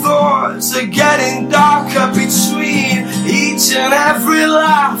my thoughts are getting darker between each and every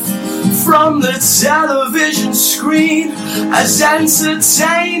laugh from the television screen, as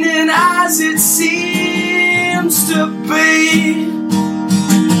entertaining as it seems to be.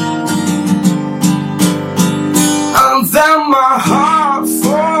 And then my heart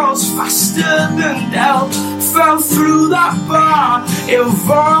falls faster than Del fell through that bar. If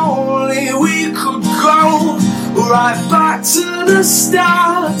only we could go right back to the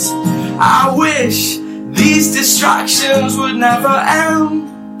start. I wish these distractions would never end.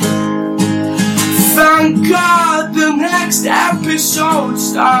 Thank God the next episode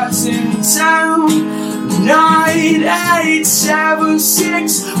starts in 10. 9, 8, 7,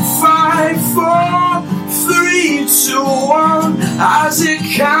 6, 5, 4, 3, 2, 1. As it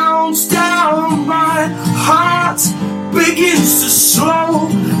counts down, my heart begins to slow,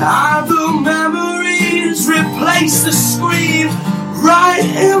 and the memories replace the screen. Right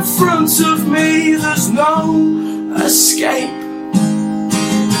in front of me, there's no escape.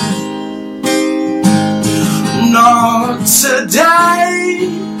 Not today.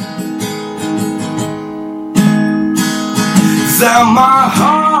 Then my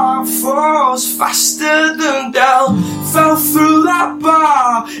heart falls faster than Del fell through that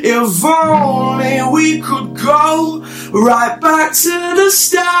bar. If only we could go right back to the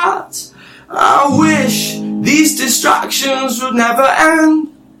start. I wish these distractions would never end.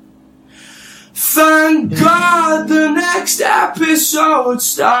 Thank God the next episode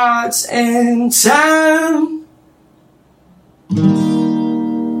starts in 10.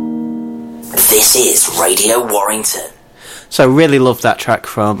 This is Radio Warrington. So really love that track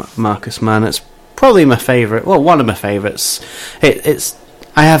from Marcus Mann. It's probably my favourite, well, one of my favourites. It's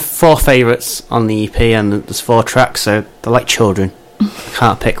I have 4 favourites on the EP, and there's 4 tracks, so they're like children.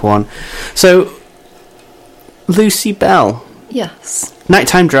 Can't pick one. So, Lucy Bell. Yes.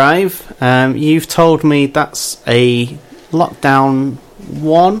 Nighttime Drive. You've told me that's a Lockdown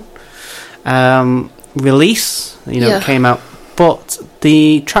 1. release, it came out, but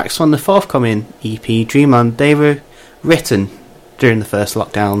the tracks on the forthcoming EP, Dreamland, they were written during the first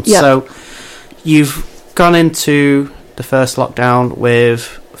lockdown. So you've gone into the first lockdown with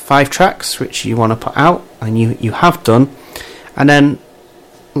 5 tracks which you want to put out, and you have done, and then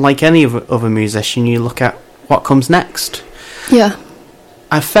like any other musician, you look at what comes next.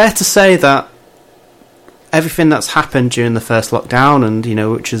 I'm fair to say that everything that's happened during the first lockdown, and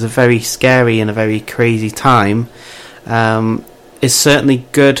which is a very scary and a very crazy time, is certainly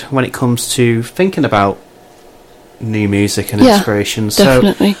good when it comes to thinking about new music and inspiration.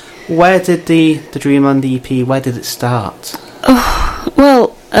 Definitely. So where did the Dreamland EP, where did it start?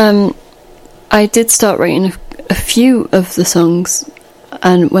 Well, I did start writing a few of the songs,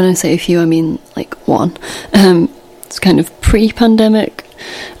 and when I say a few, I mean like one. It's kind of pre-pandemic,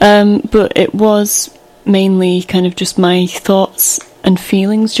 but it was mainly kind of just my thoughts and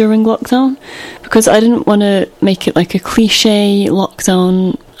feelings during lockdown, because I didn't want to make it like a cliche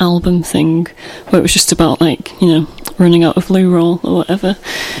lockdown album thing where it was just about like, running out of loo roll or whatever.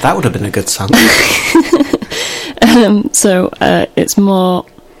 That would have been a good song. So it's more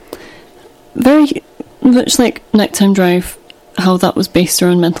very much like Nighttime Drive, how that was based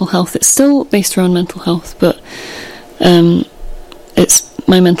around mental health. It's still based around mental health, but it's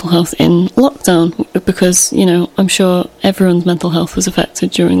my mental health in lockdown, because I'm sure everyone's mental health was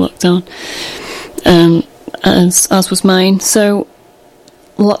affected during lockdown, as was mine. So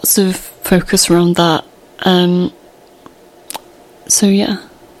lots of focus around that. So yeah.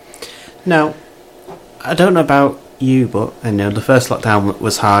 Now, I don't know about you, but I know the first lockdown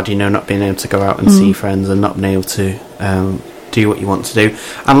was hard. Not being able to go out and see friends, and not being able to do what you want to do.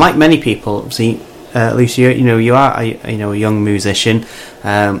 And like many people, obviously, Lucy, you are a young musician,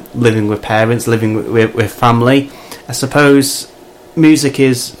 living with parents, living with family. I suppose music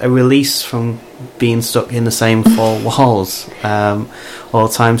is a release from being stuck in the same 4 walls all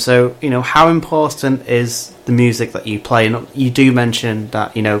the time. So, how important is the music that you play? And you do mention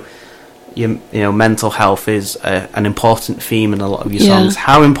that your mental health is an important theme in a lot of your songs.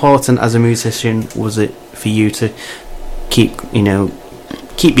 How important as a musician was it for you to keep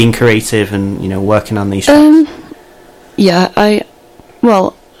being creative and working on these tracks?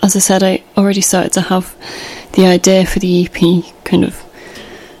 Well, as I said, I already started to have the idea for the EP kind of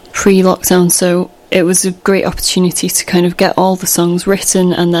pre-lockdown, so it was a great opportunity to kind of get all the songs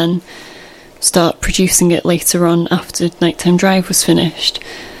written and then start producing it later on after Nighttime Drive was finished.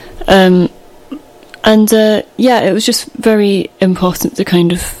 It was just very important to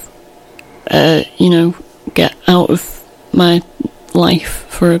kind of get out of my life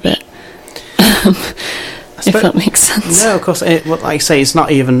for a bit, if that makes sense. No, of course. Like I say, it's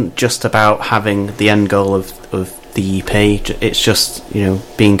not even just about having the end goal of the EP. It's just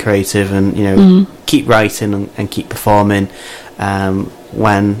being creative and keep writing and keep performing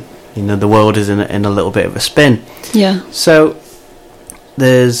when the world is in a little bit of a spin. Yeah. So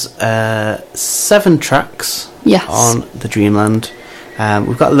there's 7 tracks on the Dreamland.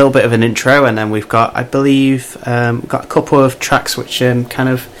 We've got a little bit of an intro, and then we've got, I believe, got a couple of tracks which kind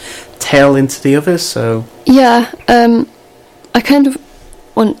of tail into the others. So I kind of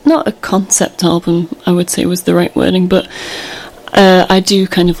want, not a concept album, I would say was the right wording, but I do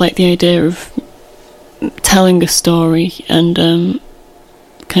kind of like the idea of telling a story and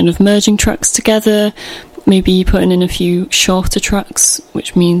kind of merging tracks together, maybe putting in a few shorter tracks,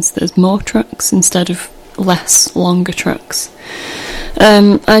 which means there's more tracks instead of less longer tracks.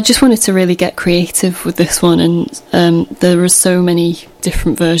 I just wanted to really get creative with this one, and there are so many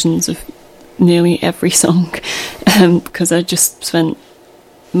different versions of nearly every song, because I just spent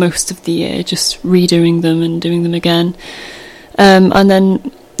most of the year just redoing them and doing them again. And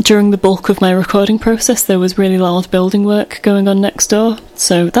then during the bulk of my recording process, there was really loud building work going on next door,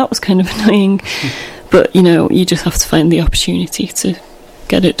 so that was kind of annoying. But you just have to find the opportunity to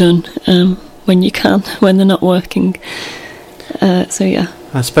get it done when you can, when they're not working. So yeah,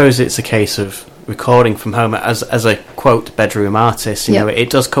 I suppose it's a case of recording from home as a quote bedroom artist. It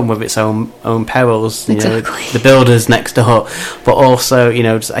does come with its own perils. Exactly. The builders next door, but also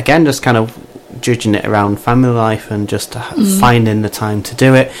just kind of judging it around family life and just finding the time to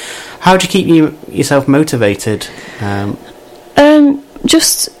do it. How do you keep yourself motivated?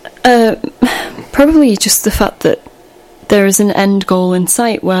 Just probably just the fact that there is an end goal in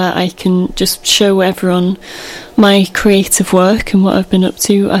sight where I can just show everyone my creative work and what I've been up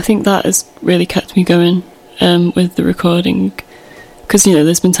to. I think that has really kept me going with the recording, because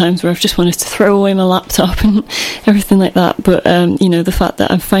there's been times where I've just wanted to throw away my laptop and everything like that, but the fact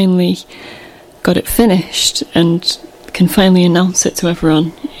that I've finally got it finished and can finally announce it to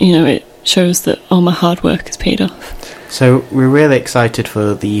everyone, shows that all my hard work has paid off. So we're really excited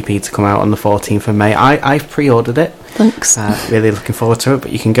for the EP to come out on the 14th of May. I've pre-ordered it. Thanks. Really looking forward to it.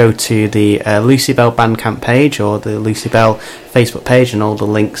 But you can go to the Lucy Bell Bandcamp page or the Lucy Bell Facebook page, and all the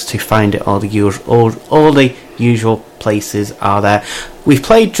links to find it, all the usual places are there. We've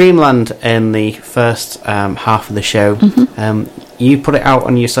played Dreamland in the first half of the show. You put it out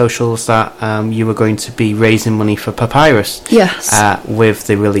on your socials that you were going to be raising money for Papyrus. Yes. With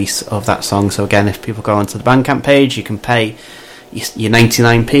the release of that song. So again, if people go onto the Bandcamp page, you can pay your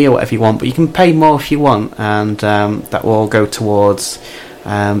 99p or whatever you want, but you can pay more if you want, and that will all go towards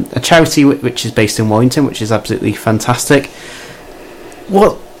a charity which is based in Warrington, which is absolutely fantastic.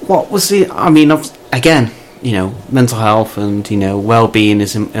 What was the... I mean, again, you know, mental health and, you know, well-being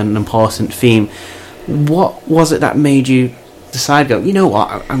is an important theme. What was it that made you decide, go, you know what,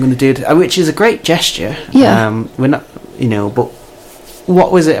 I'm going to do it, which is a great gesture. Yeah. We're not, you know, but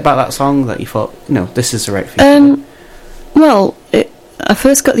what was it about that song that you thought, you know, this is the right thing? Well, I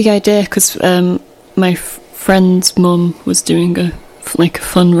first got the idea because my friend's mum was doing a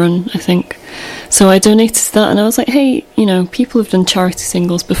fun run, I think. So I donated to that, and I was like, hey, you know, people have done charity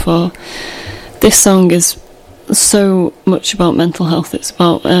singles before. This song is so much about mental health. It's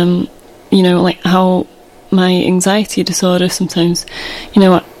about, you know, like how my anxiety disorder sometimes, you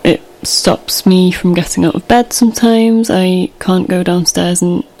know, it stops me from getting out of bed sometimes. I can't go downstairs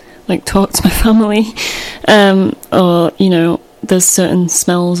and like talk to my family, or, you know, there's certain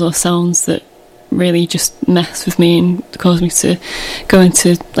smells or sounds that really just mess with me and cause me to go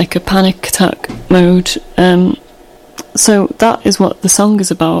into like a panic attack mode. So that is what the song is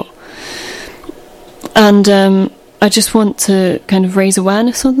about, and I just want to kind of raise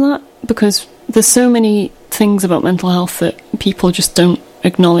awareness on that, because there's so many things about mental health that people just don't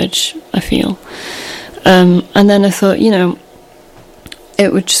acknowledge, I feel. And then I thought, you know,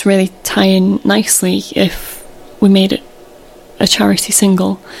 it would just really tie in nicely if we made it a charity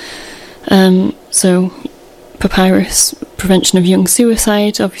single. So Papyrus, prevention of young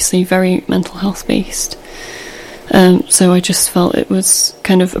suicide, obviously very mental health based. So I just felt it was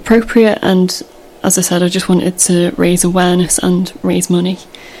kind of appropriate, and as I said, I just wanted to raise awareness and raise money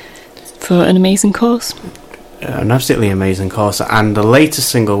for an amazing cause. An absolutely amazing cause. And the latest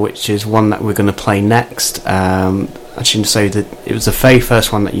single, which is one that we're going to play next, I shouldn't say that it was the very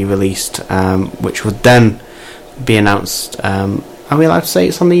first one that you released, which would then be announced. Are we allowed to say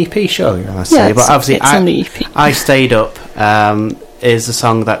it's on the EP? Sure, you're allowed to say. But obviously, it's on the EP. I Stayed Up is a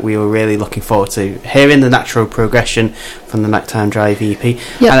song that we were really looking forward to hearing the natural progression from the Nighttime Drive EP. Yep.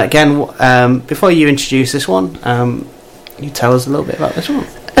 And again, before you introduce this one, you tell us a little bit about this one.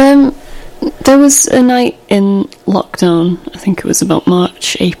 There was a night in lockdown, I think it was about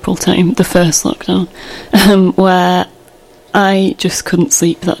March, April time, the first lockdown, where I just couldn't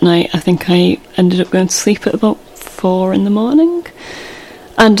sleep that night. I think I ended up going to sleep at about 4 in.the morning.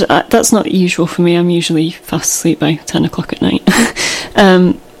 And that's not usual for me. I'm usually fast asleep by 10 o'clock at night.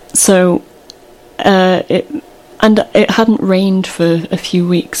 It hadn't rained for a few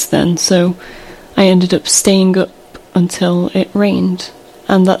weeks then, so I ended up staying up until it rained.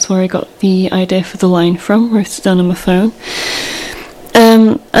 And that's where I got the idea for the line from. Wrote it down on my phone.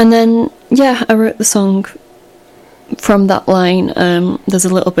 And then, yeah, I wrote the song from that line. There's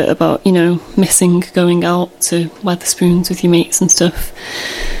a little bit about, you know, missing going out to Wetherspoons with your mates and stuff.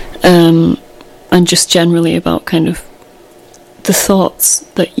 And just generally about kind of the thoughts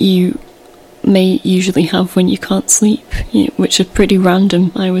that you may usually have when you can't sleep, which are pretty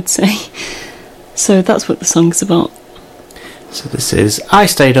random, I would say. So that's what the song's about. So this is I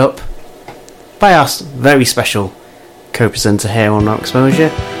Stayed Up by our very special co-presenter here on Rock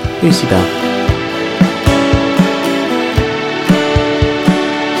Exposure, Lucy Bell.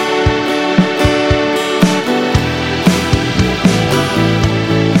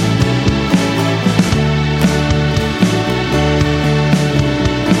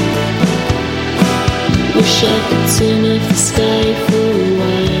 Wish I could turn off the sky for a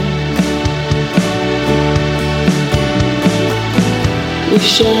while.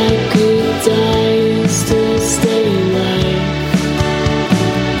 Wish I could die and still stay alive.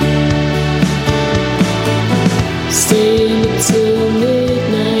 Staying until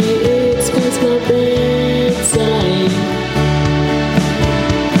midnight, it's past my bedtime.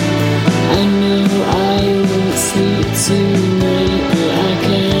 I know I won't sleep tonight, but I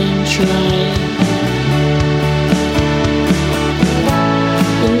can try.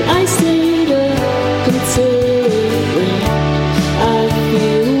 And I stayed up until it rained. I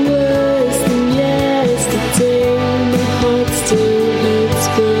feel worse than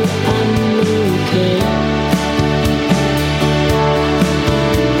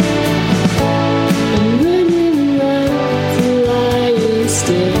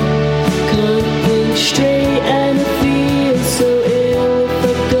away. Can't think straight and I feel so ill. If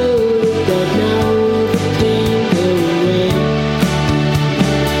I go to bed now, will the pain go away?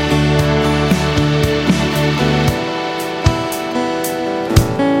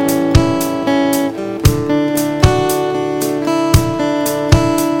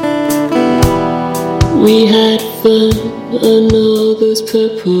 We had fun on all those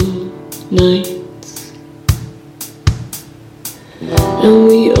purple nights, and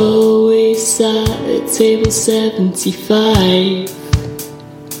we always sat at table 75.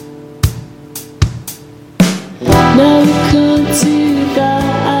 Now we can't do that,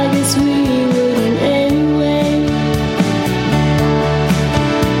 I guess we wouldn't anyway.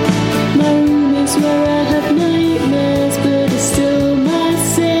 My room is where I have nightmares, but it's still my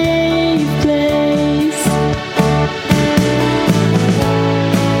safe place.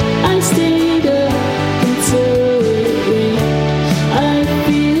 I stayed up until it rained. I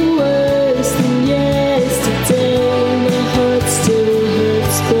feel worse than yesterday. My heart still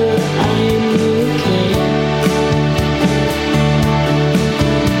hurts, but I'm okay.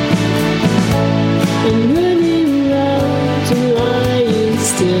 I'm running round and lying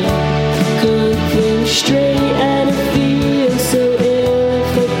still. Can't think straight and I feel so ill.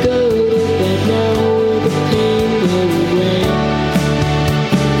 If I go to bed now, will the pain go away?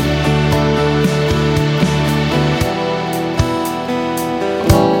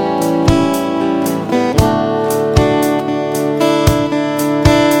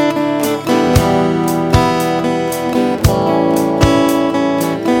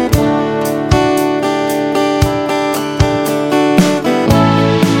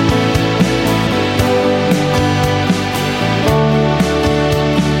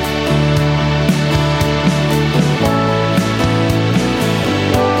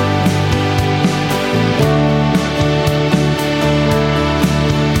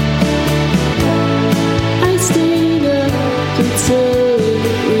 I stayed up until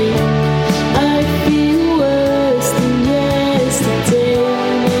it rained. I feel worse than yesterday.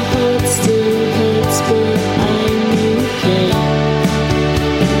 My heart still hurts, but I'm okay.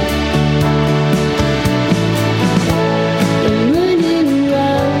 I'm running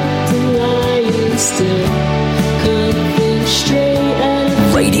round and lying still. Can't think straight and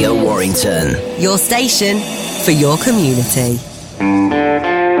Radio Warrington, your station for your community.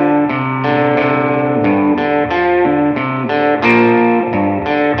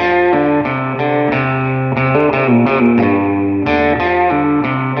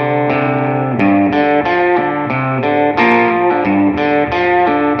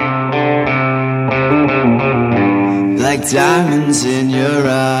 Like diamonds in your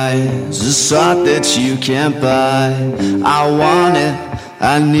eyes, a sort that you can't buy. I want it,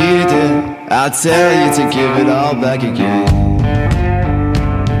 I need it, I'll tell you to give it all back again.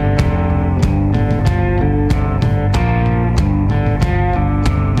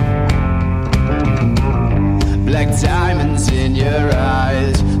 Black diamonds in your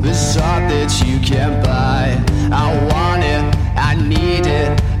eyes, the sort that you can't buy. I want it, I need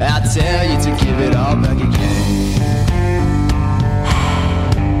it, I'll tell you to give it all back again.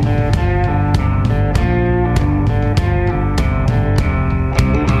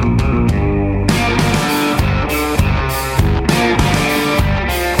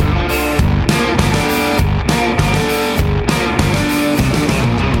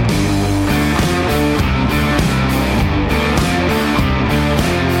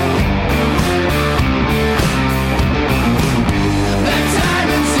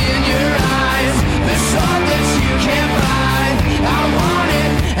 Diamonds in your eyes, the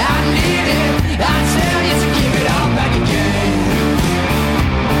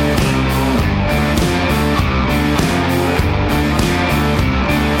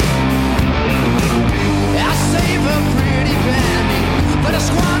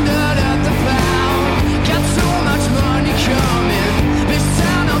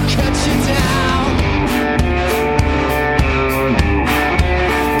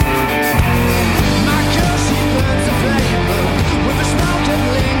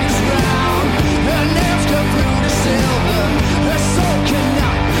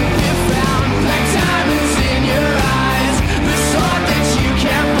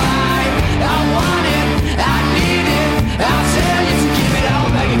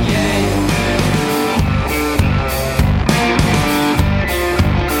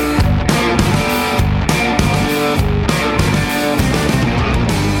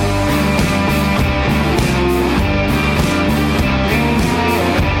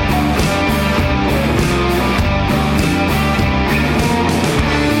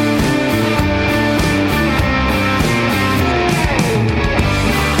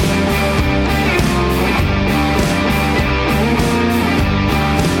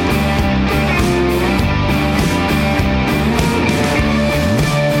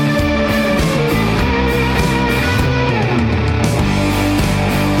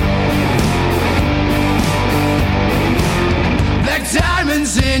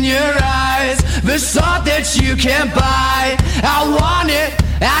in your eyes, the sort that you can't buy. I want it,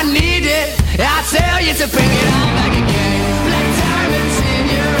 I need it, I tell you to bring it on back again. Black diamonds in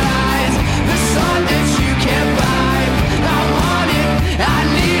your eyes, the sort that you can't buy. I want it, I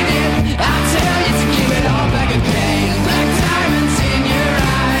need it, I tell you to give it all back again. Black diamonds in your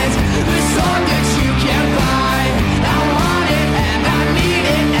eyes, the sort that you can't buy. I want it and I need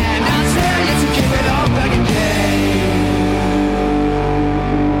it, and I tell you to give it all back again.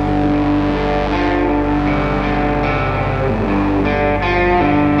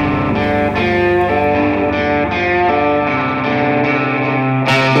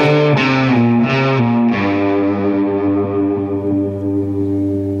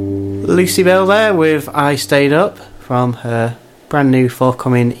 Lucy Bell there with I Stayed Up from her brand new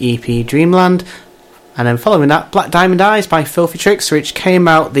forthcoming EP Dreamland. And then following that, Black Diamond Eyes by Filthy Tricks, which came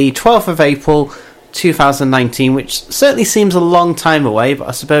out the 12th of April 2019, which certainly seems a long time away, but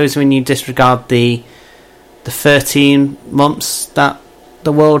I suppose when you disregard the 13 months that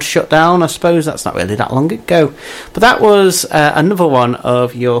the world shut down, I suppose that's not really that long ago. But that was another one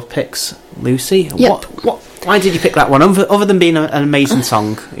of your picks, Lucy. Yep. Why did you pick that one, other than being an amazing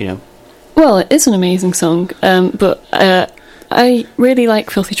song, you know? Well, it is an amazing song, but I really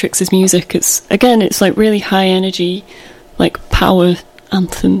like Filthy Tricks' music. It's like really high energy, like power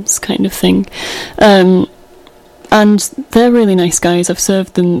anthems kind of thing. And they're really nice guys. I've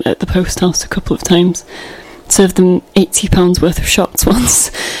served them at the Post House a couple of times. Served them £80 worth of shots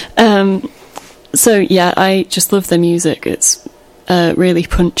once. So yeah, I just love their music. It's really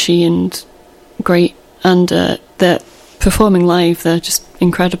punchy and great, and they're performing live. They're just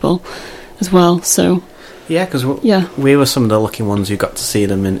incredible as well. So yeah, because we were some of the lucky ones who got to see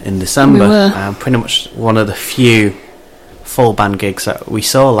them in December. We were. Pretty much one of the few full band gigs that we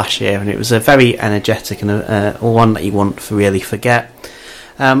saw last year, and it was a very energetic and one that you won't really forget.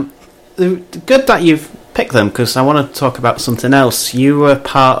 Good that you've picked them, because I want to talk about something else. You were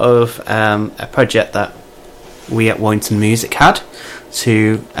part of a project that we at Warrington Music had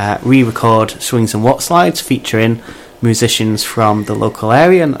to re-record Swings and What Slides, featuring musicians from the local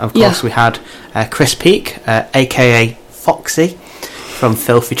area, and of course we had Chris Peake, aka Foxy, from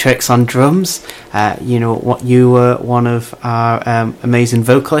Filthy Tricks on drums. You were one of our amazing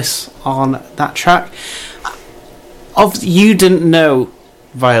vocalists on that track. You didn't know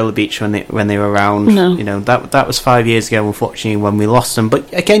Viola Beach when they were around. No. You know, that was 5 years ago, unfortunately, when we lost them.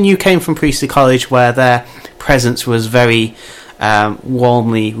 But again, you came from Priestley College, where their presence was very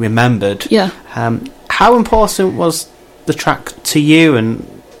warmly remembered. Yeah. How important was the track to you?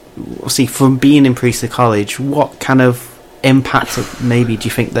 And obviously, from being in Priestley College, what kind of impact maybe do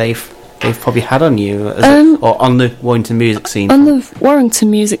you think they've probably had on you, or on the Warrington music scene? On the Warrington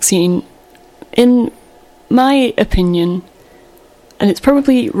music scene, in my opinion, and it's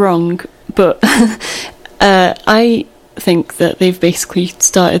probably wrong, but I think that they've basically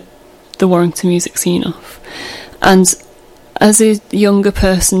started the Warrington music scene off. And as a younger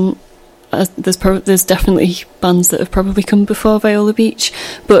person, there's definitely bands that have probably come before Viola Beach,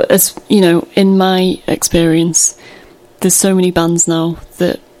 but as you know, in my experience, there's so many bands now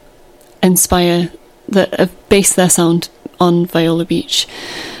that inspire, that have based their sound on Viola Beach,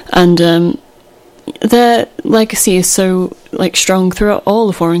 and their legacy is so strong throughout all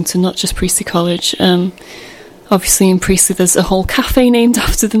of Warrington, not just Priestley College. Obviously in Priestley there's a whole cafe named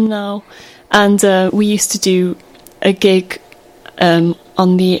after them now, and we used to do a gig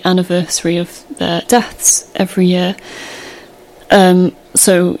on the anniversary of their deaths every year.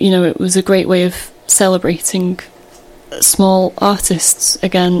 So it was a great way of celebrating small artists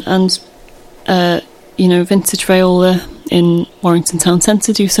again, and Vintage Viola in Warrington Town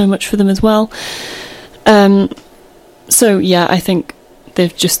Centre do so much for them as well. So yeah, I think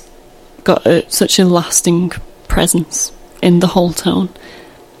they've just got such a lasting presence in the whole town.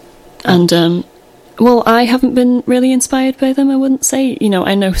 And I haven't been really inspired by them, I wouldn't say.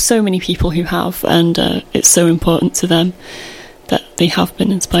 I know so many people who have, and it's so important to them that they have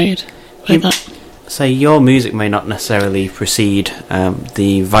been inspired by that. So your music may not necessarily precede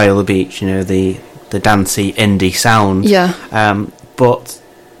the Viola Beach, the dancey indie sound. Yeah. But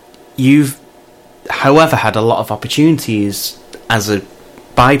you've, however, had a lot of opportunities as a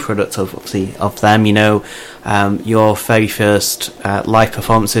byproduct of them. Your very first live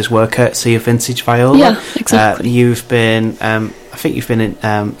performances were courtesy of Vintage Viola. Yeah, exactly. You've been, I think you've been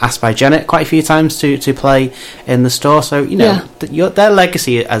asked by Janet quite a few times to play in the store. So their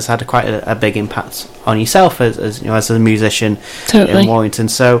legacy has had quite a big impact on yourself as a musician in Warrington.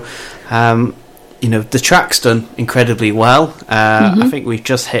 So the track's done incredibly well. I think we've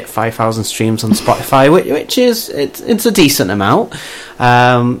just hit 5,000 streams on Spotify, which is it's a decent amount.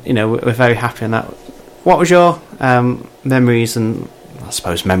 We're very happy on that. What was your memories? And I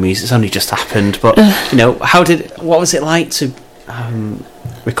suppose memories, it's only just happened, but what was it like to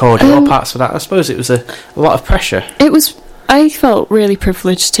record your parts for that? I suppose it was a lot of pressure. I felt really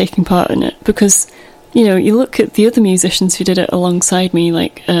privileged taking part in it, because you look at the other musicians who did it alongside me,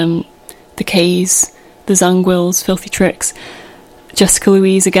 like the Kays, the Zangwills, Filthy Tricks, Jessica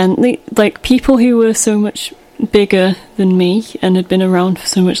Louise again, like people who were so much bigger than me and had been around for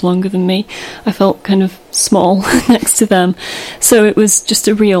so much longer than me. I felt kind of small next to them, so it was just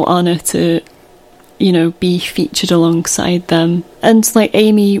a real honour to be featured alongside them. And like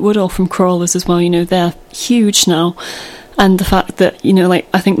Amy Woodall from Crawlers as well, they're huge now, and the fact that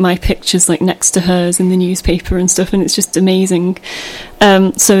I think my picture's like next to hers in the newspaper and stuff, and it's just amazing.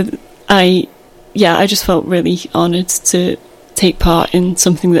 So I just felt really honoured to take part in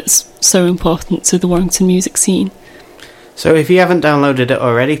something that's so important to the Warrington music scene. So if you haven't downloaded it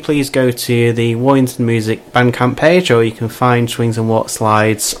already, please go to the Warrington Music Bandcamp page, or you can find Swings and Warp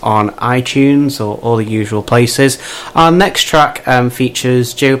Slides on iTunes or all the usual places. Our next track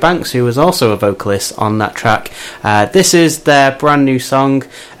features Joe Banks, who was also a vocalist on that track. This is their brand new song,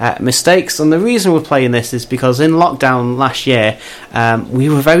 Mistakes, and the reason we're playing this is because in lockdown last year, we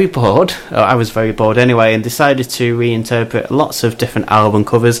were very bored, or I was very bored anyway, and decided to reinterpret lots of different album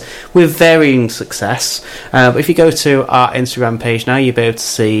covers with varying success. But if you go to our Instagram page now, you'll be able to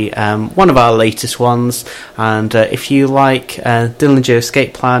see one of our latest ones, and if you like Dillinger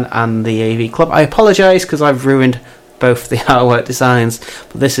Escape Plan and the AV Club, I apologise because I've ruined both the artwork designs,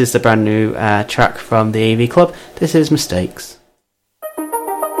 but this is the brand new track from the AV Club. This is Mistakes.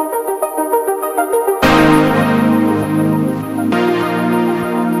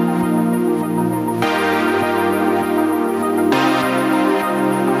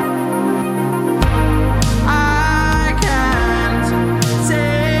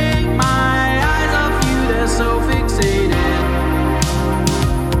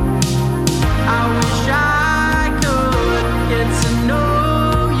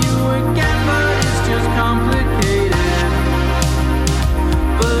 Know you again, but it's just complicated.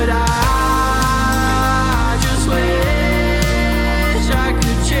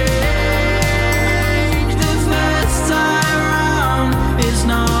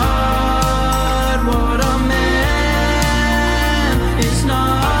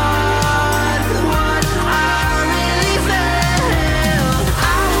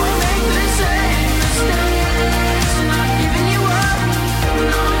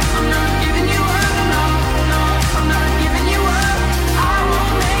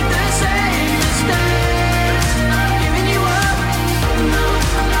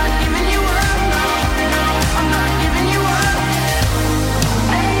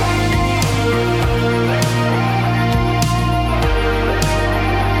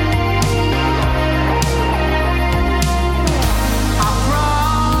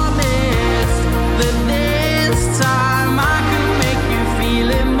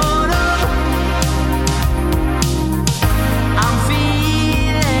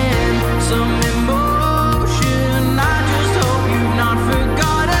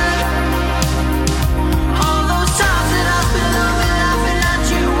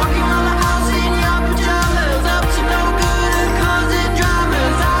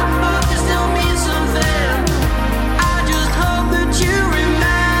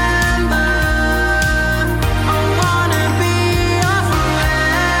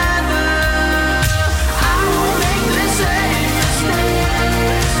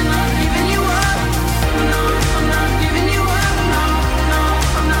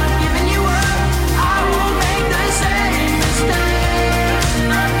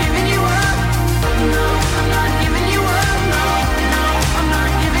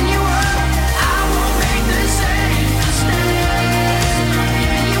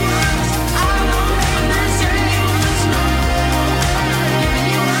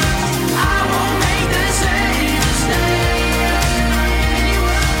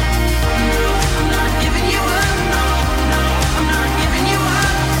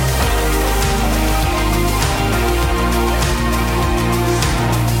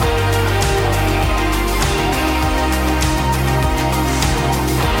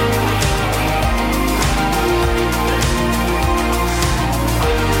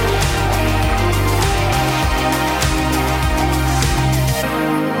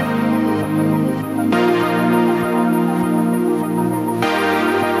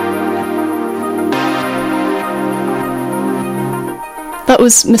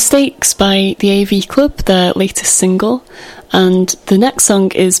 was Mistakes by the AV Club, their latest single, and the next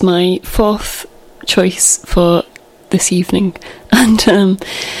song is my fourth choice for this evening. And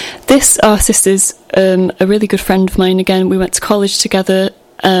this artist is a really good friend of mine. Again, we went to college together,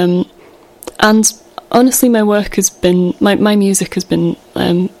 and honestly my work has been, my music has been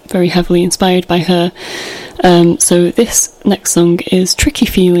very heavily inspired by her. So this next song is Tricky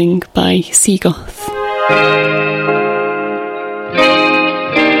Feeling by Seagoth.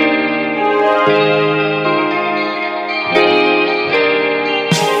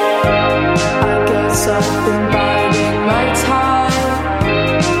 I've been biding my time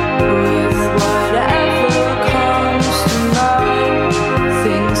with whatever comes tonight.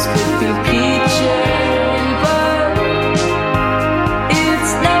 Things could be peachy, but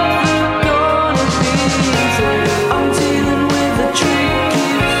it's never gonna be easy. I'm dealing with a tricky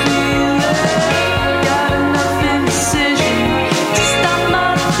feeling. Got enough indecision to stop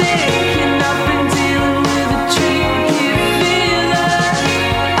my thinking. I've been dealing with a tricky feeling.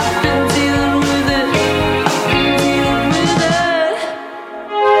 I've been dealing with it.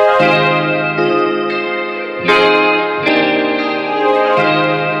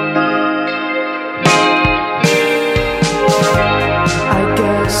 I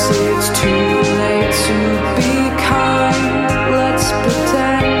guess it's too late to be kind. Let's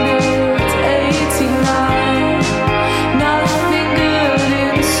pretend it's 89. Nothing good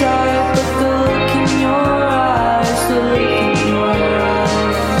inside but the look in your eyes, the look in your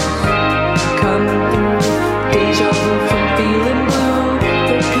eyes. Coming through, deja vu from feeling blue.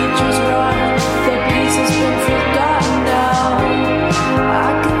 The picture's right, the piece has been forgotten now. I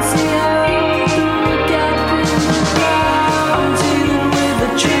can see how through a gap in the ground. I'm dealing with a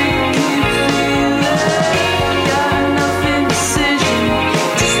tricky feeling. Got enough indecision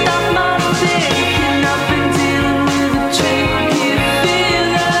to stop my thinking. I've been dealing with a tricky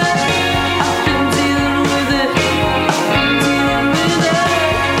feeling. I've been dealing with it. I've been dealing with it. Dealing with it.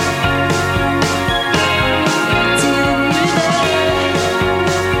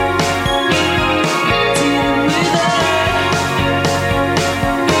 Dealing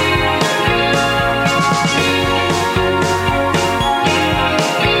with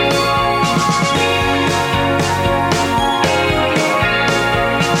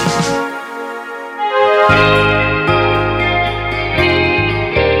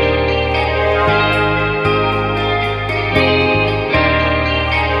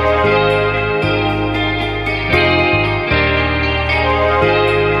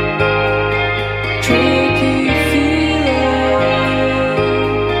Tricky feeling,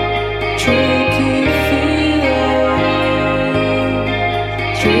 tricky feeling,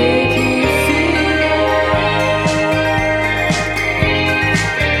 tricky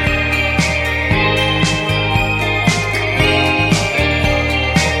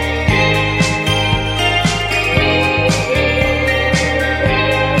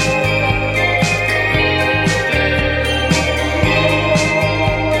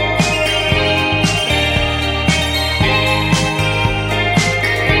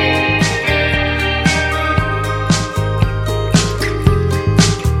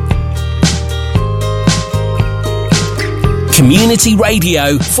Community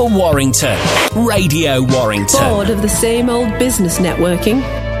radio for Warrington. Radio Warrington. Bored of the same old business networking?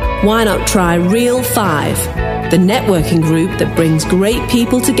 Why not try Real 5, the networking group that brings great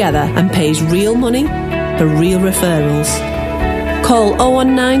people together and pays real money for real referrals. Call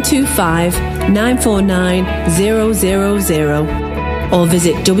 01925 949 000 or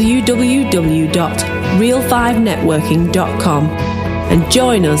visit www.real5networking.com and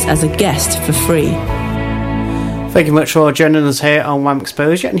join us as a guest for free. Thank you much for joining us here on Wham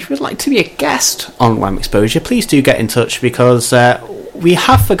Exposure, and if you'd like to be a guest on Wham Exposure, please do get in touch, because we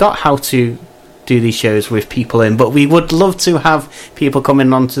have forgot how to do these shows with people in, but we would love to have people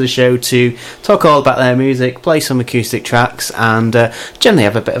coming onto the show to talk all about their music, play some acoustic tracks, and generally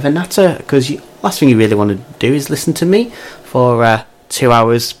have a bit of a natter, because last thing you really want to do is listen to me for 2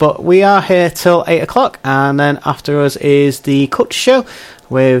 hours. But we are here till 8 o'clock, and then after us is the Culture Show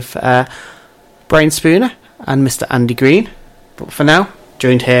with Brian Spooner and Mr. Andy Green. But for now,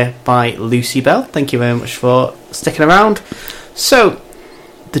 joined here by Lucy Bell. Thank you very much for sticking around. So,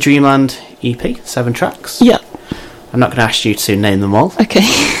 the Dreamland EP, 7 tracks. Yeah. I'm not going to ask you to name them all. Okay.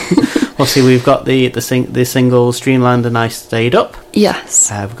 Obviously, we've got the singles Dreamland and I Stayed Up.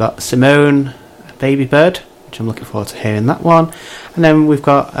 Yes. We've got Simone, Baby Bird, which I'm looking forward to hearing that one. And then we've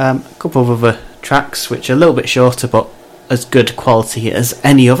got a couple of other tracks which are a little bit shorter but as good quality as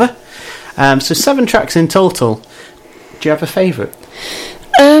any other. So 7 tracks in total. Do you have a favourite?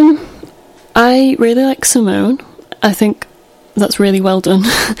 I really like Simone. I think that's really well done,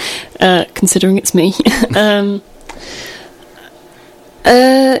 considering it's me.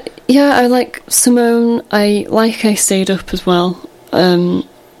 Yeah, I like Simone. I Stayed Up as well.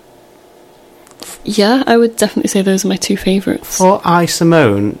 Yeah, I would definitely say those are my two favourites. For I,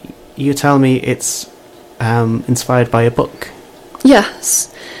 Simone, you tell me it's inspired by a book.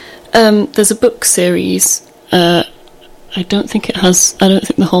 Yes. There's a book series. I don't think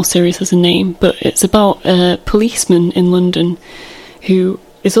the whole series has a name, but it's about a policeman in London who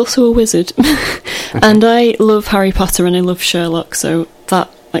is also a wizard. And I love Harry Potter and I love Sherlock, so that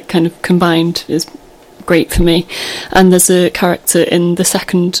like kind of combined is great for me. And there's a character in the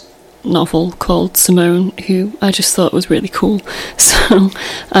second novel called Simone who I just thought was really cool, so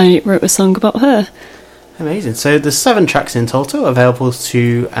I wrote a song about her. Amazing. So there's 7 tracks in total available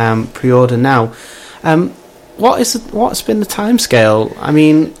to pre-order now. What's been the timescale? I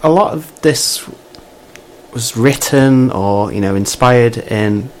mean, a lot of this was written or inspired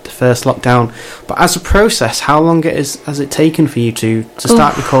in the first lockdown, but as a process, how long has it taken for you to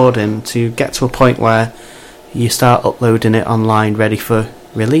start recording, to get to a point where you start uploading it online ready for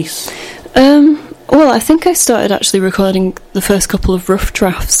release? Well, I think I started actually recording the first couple of rough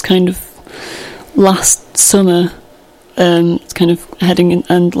drafts kind of last summer, kind of heading in,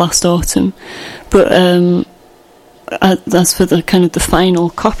 and last autumn, but as for the kind of the final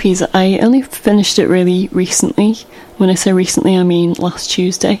copies, I only finished it really recently. When I say recently, I mean last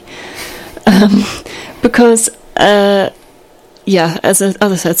Tuesday, because as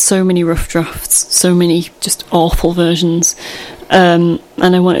I said, so many rough drafts, so many just awful versions, and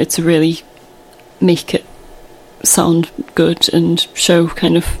I wanted to really make it sound good and show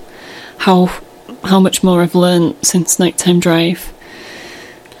kind of how much more I've learned since Nighttime Drive.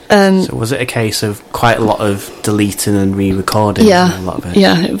 So was it a case of quite a lot of deleting and re-recording? Yeah, a lot of it?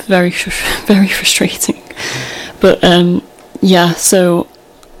 Yeah, it was very frustrating. But so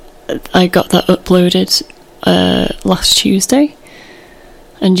I got that uploaded last Tuesday,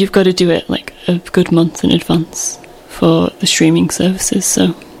 and you've got to do it like a good month in advance for the streaming services,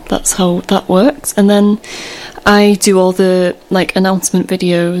 so that's how that works. And then I do all the like announcement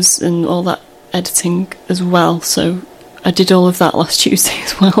videos and all that editing as well, so I did all of that last Tuesday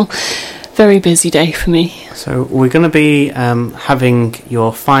as well. Very busy day for me. So we're going to be having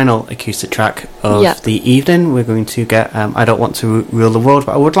your final acoustic track of the evening. We're going to get I Don't Want to Rule the World,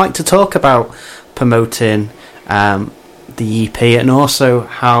 but I would like to talk about promoting the EP and also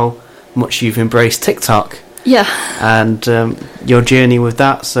how much you've embraced TikTok. Yeah. And your journey with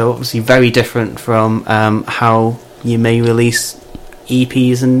that. So obviously very different from how you may release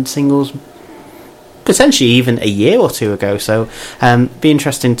EPs and singles potentially even a year or two ago, so be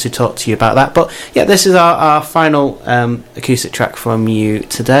interesting to talk to you about that. But yeah, this is our final acoustic track from you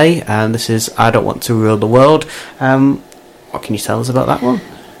today, and this is I Don't Want to Rule the World. What can you tell us about that one?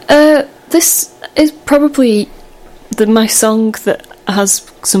 This is probably my song that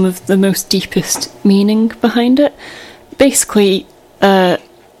has some of the most deepest meaning behind it. Basically,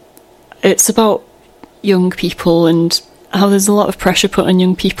 it's about young people and how there's a lot of pressure put on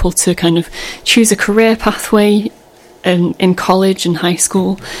young people to kind of choose a career pathway in college and high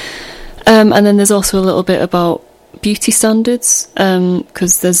school. And then there's also a little bit about beauty standards,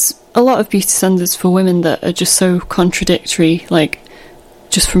 because there's a lot of beauty standards for women that are just so contradictory. Like,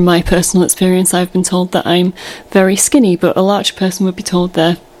 just from my personal experience, I've been told that I'm very skinny, but a large person would be told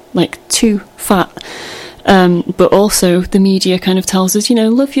they're like too fat. But also the media kind of tells us,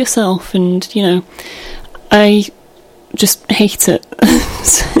 love yourself, and I just hate it.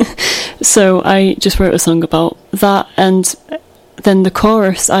 So I just wrote a song about that, and then the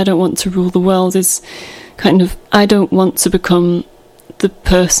chorus, I Don't Want to Rule the World, is kind of, I don't want to become the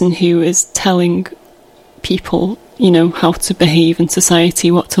person who is telling people, how to behave in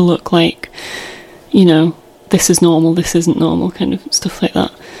society, what to look like, this is normal, this isn't normal, kind of stuff like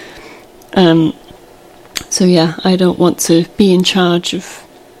that. So yeah, I don't want to be in charge of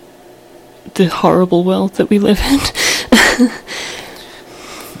the horrible world that we live in.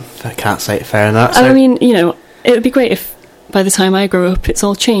 I can't say it fair enough. I mean, it would be great if by the time I grow up it's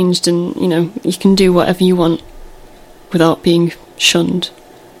all changed and, you can do whatever you want without being shunned.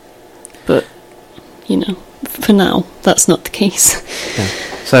 But, for now, that's not the case. Yeah.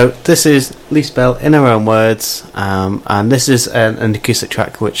 So this is Lisa Bell in her own words, and this is an acoustic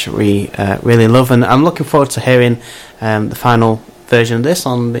track which we really love, and I'm looking forward to hearing the final version of this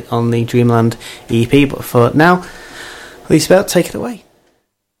on the Dreamland EP. But for now, Lisa Bell, take it away.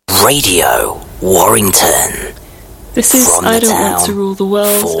 Radio Warrington. This is From I the Don't town, Want to Rule the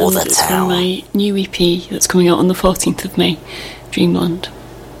World, for and the it's town. from my new EP that's coming out on the 14th of May, Dreamland.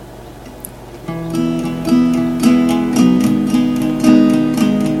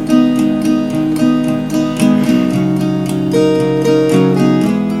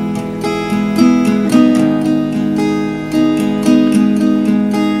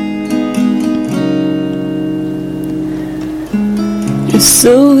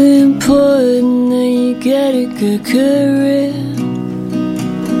 So important that you get a good career.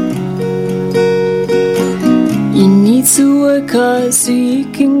 You need to work hard so you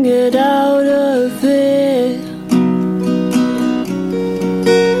can get out of it.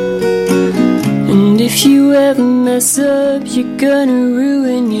 And if you ever mess up, you're gonna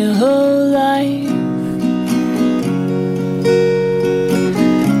ruin your whole life.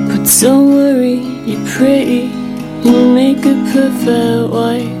 But don't worry, you're pretty, you make a perfect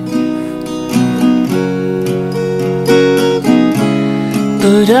wife.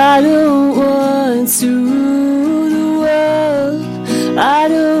 But I don't want to rule the world. I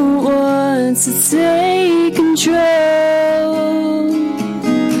don't want to take control.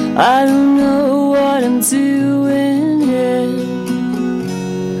 I don't know what I'm doing here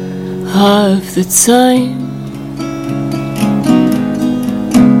half the time.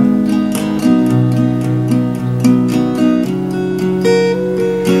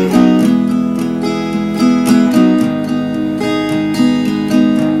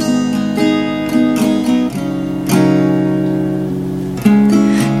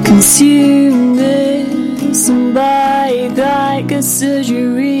 Consume this and buy that, get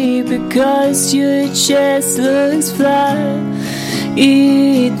surgery because your chest looks flat.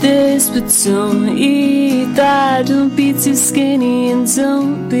 Eat this but don't eat that. Don't be too skinny and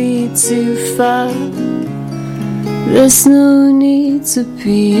don't be too fat. There's no need to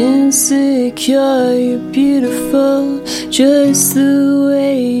be insecure. You're beautiful just the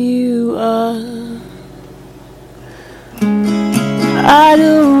way you are. I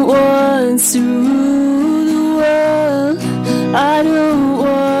don't want to rule the world. I don't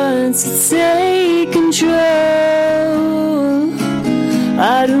want to take control.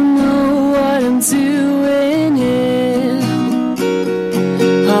 I don't know what I'm doing here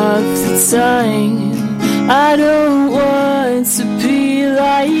half the time. I don't want to be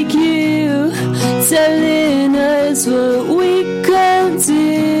like you, telling us what we can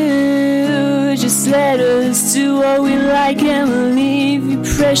do. Just let us do what we like and we'll leave your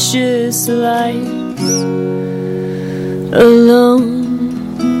precious lives alone.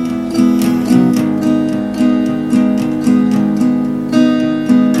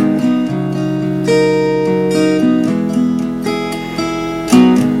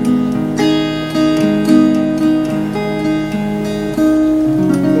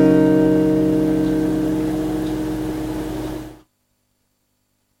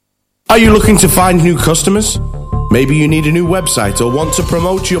 Are you looking to find new customers? Maybe you need a new website or want to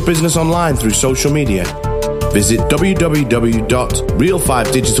promote your business online through social media. Visit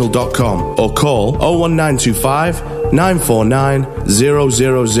www.real5digital.com or call 01925 949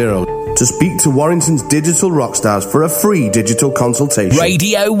 000 to speak to Warrington's digital rockstars for a free digital consultation.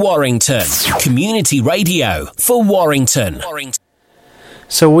 Radio Warrington. Community radio for Warrington.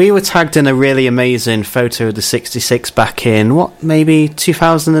 So we were tagged in a really amazing photo of the 66 back in, maybe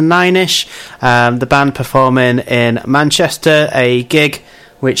 2009-ish. The band performing in Manchester, a gig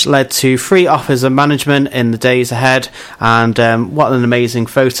which led to free offers of management in the days ahead. And what an amazing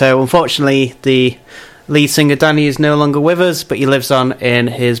photo. Unfortunately, the lead singer Danny is no longer with us, but he lives on in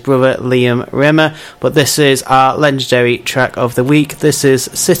his brother Liam Rimmer. But this is our legendary track of the week. This is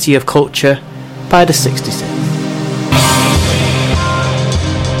City of Culture by the 66.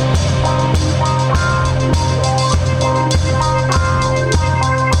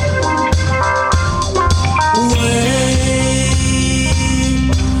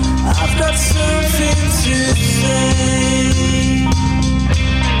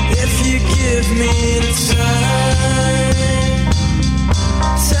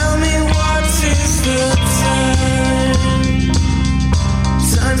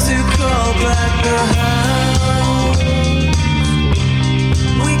 Time to call back the house.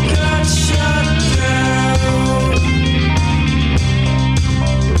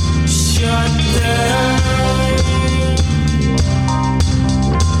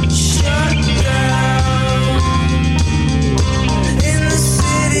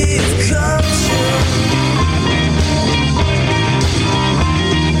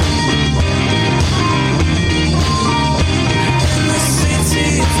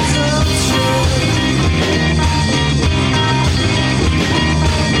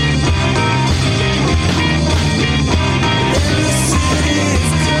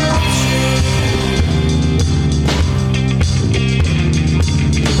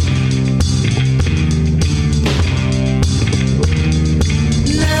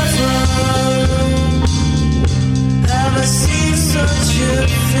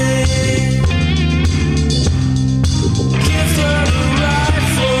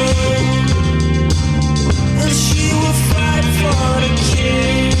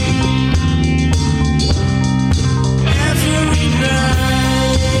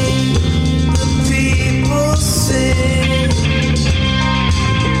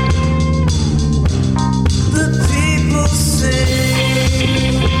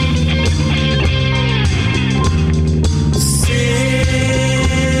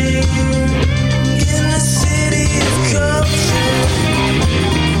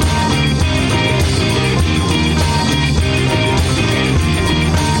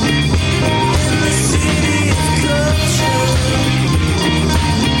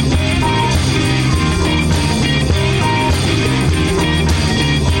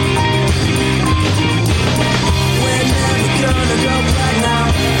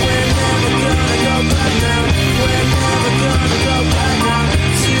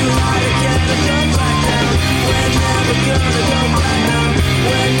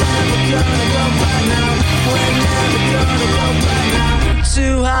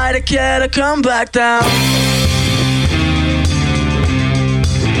 care to come back down.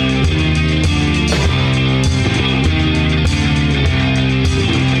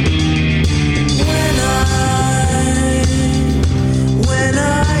 When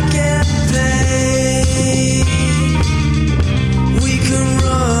I get paid, we can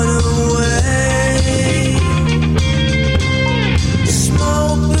run away.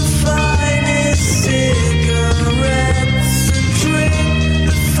 Smoke the finest cigarettes and drink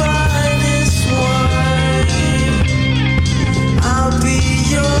the finest wine. I'll be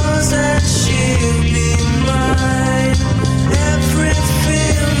yours and she'll be mine.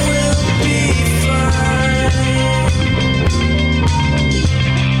 Everything will be fine.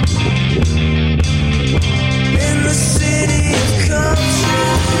 In the city of culture,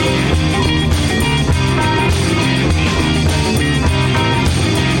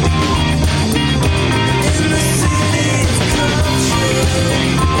 in the city of culture,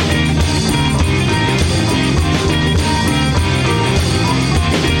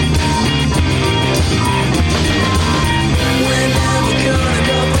 we're never gonna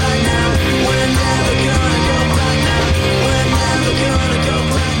go back now. We're never gonna go back now. We're never gonna go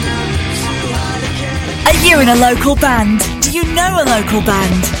back now. Too hard to get. Are you in a local band? Do you know a local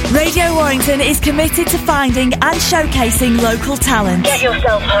band? Radio Warrington is committed to finding and showcasing local talent. Get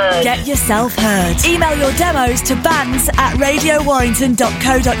yourself heard. Get yourself heard. Email your demos to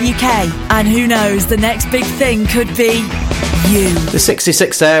bands@radiowarrington.co.uk. And who knows, the next big thing could be you. The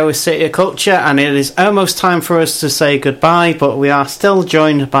 66 there with City of Culture, and it is almost time for us to say goodbye, but we are still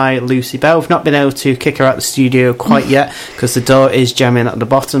joined by Lucy Bell. We've not been able to kick her out the studio quite yet because the door is jamming at the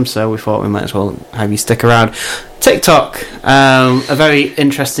bottom, so we thought we might as well have you stick around. TikTok, a very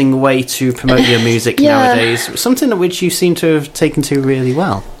interesting way to promote your music nowadays. Something that which you seem to have taken to really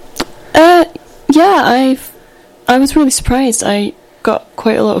well. Yeah, I was really surprised. I got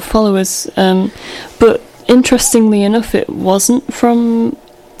quite a lot of followers, but interestingly enough, it wasn't from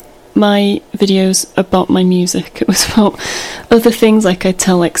my videos about my music. It was about other things, like I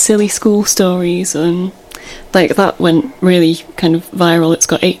tell like silly school stories, and like that went really kind of viral. It's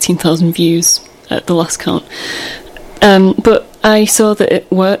got 18,000 views at the last count. But I saw that it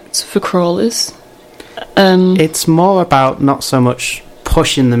worked for crawlers. It's more about not so much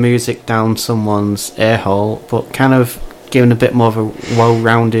pushing the music down someone's ear hole, but kind of giving a bit more of a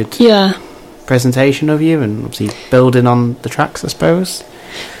well-rounded presentation of you, and obviously building on the tracks, I suppose.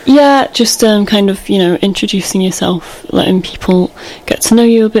 Yeah, just kind of, introducing yourself, letting people get to know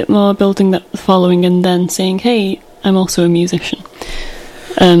you a bit more, building that following, and then saying, hey, I'm also a musician.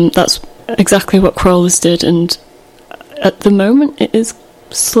 That's exactly what Crawlers did, and at the moment it is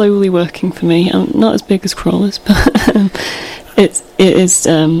slowly working for me. I'm not as big as Crawlers, but it is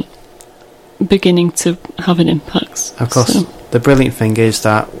beginning to have an impact. Of course, the brilliant thing is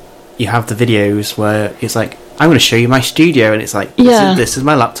that you have the videos where it's like, I'm going to show you my studio, and it's like, this is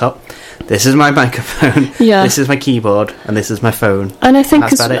my laptop, this is my microphone, this is my keyboard, and this is my phone. And I think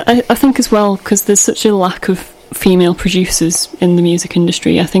I think as well, because there's such a lack of female producers in the music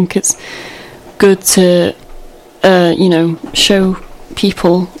industry, I think it's good to show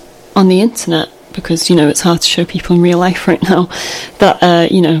people on the internet, because it's hard to show people in real life right now that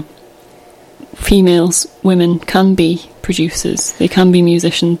females, women can be producers, they can be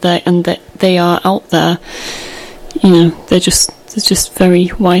musicians, and that they are out there. They're just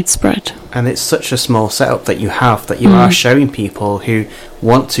very widespread. And it's such a small setup that you have, that you are showing people who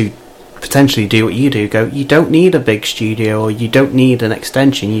want to potentially do what you do, you don't need a big studio, or you don't need an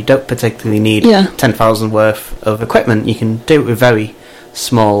extension, you don't particularly need 10,000 worth of equipment. You can do it with very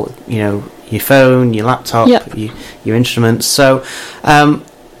small, your phone, your laptop, your instruments. So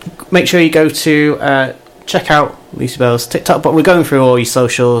make sure you go to check out Lucy Bell's TikTok, but we're going through all your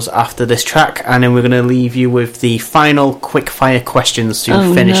socials after this track, and then we're going to leave you with the final quick fire questions to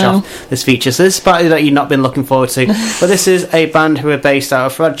finish off this feature. So this is partly that you've not been looking forward to, but this is a band who are based out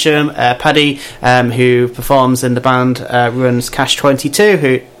of Frodsham. Paddy, who performs in the band, runs Cash 22,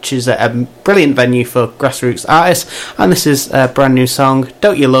 which is a brilliant venue for grassroots artists, and this is a brand new song,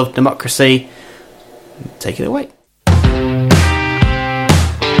 Don't You Love Democracy? Take it away.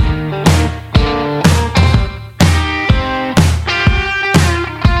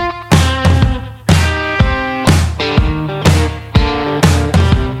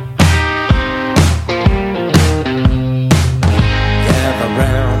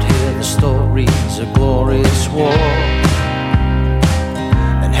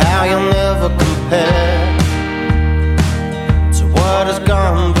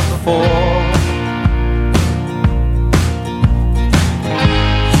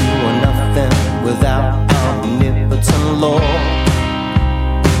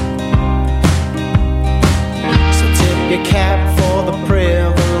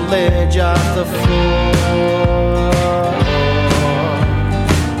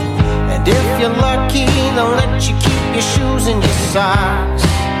 shoes and your socks.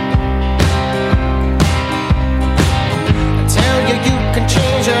 I tell you, you can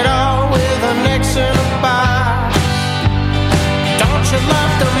change it all with an X and a box. Don't you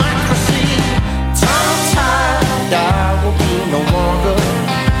love democracy? Tongue-tied, I will be no longer.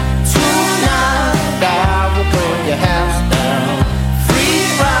 Tonight, I will burn your house down. Free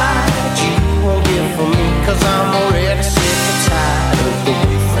ride, you won't give for me, 'cause I'm already sick and tired of the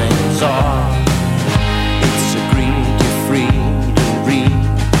way things are. It's agreed you're free to read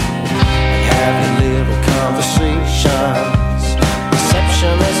and have your little conversations.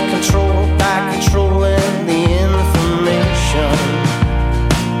 Perception is controlled by controlling the information.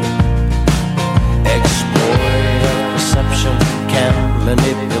 Exploit of perception can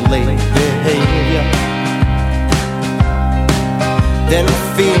manipulate behavior. Then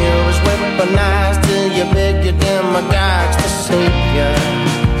fear is weaponized till you beg your demagogues to save you.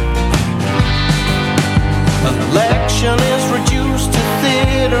 Election is reduced to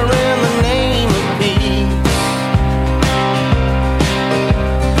theater in the name of peace.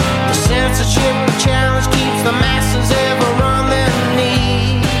 The censorship challenge keeps the masses ever on their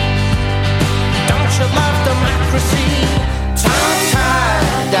knees. Don't you love democracy?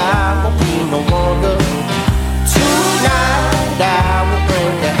 Tongue-tied, I will be no longer. Tonight, I will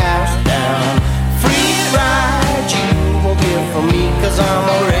bring the house down. Free ride, you will give for me, 'cause I'm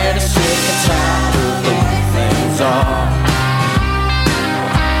already sick and tired of the way things are.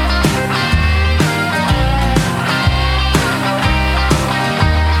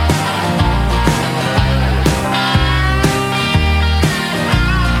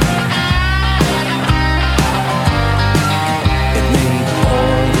 It made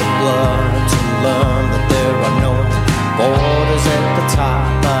all your blood to learn that there are no borders at the top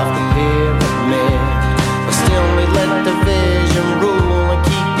of the pyramid, but still we let division rule and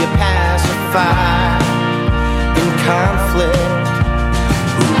keep you pacified in conflict.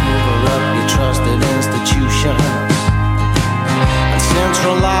 Hoover up your trusted institutions and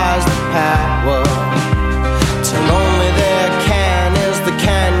centralize the power till only their can is the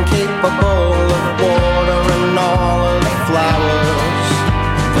can capable of watering all of the flowers.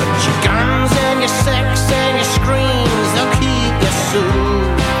 But your guns and your sex and your screams, they'll keep you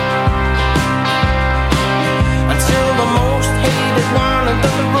soothed until the most hated one in the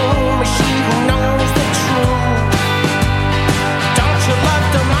room is she who knows the truth. Don't you love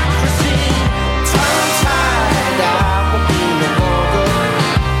democracy? Tongue-tied, I will be no longer.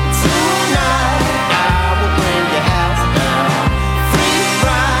 Tonight, I will bring your house down. Free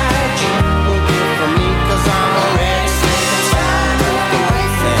ride, you will give for me, 'cause I'm already sick and tired of the way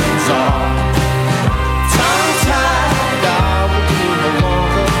things are. Tongue-tied, I will be no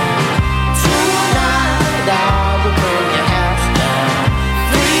longer. Tonight, I will bring your house down.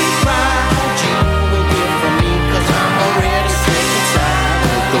 Free ride, you will give for me, 'cause I'm already sick and tired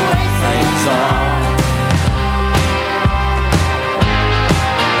of the way things are.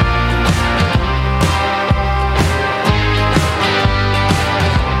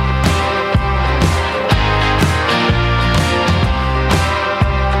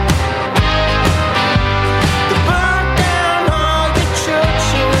 Burn down all your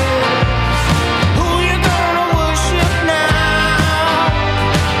churches. Who you gonna worship now?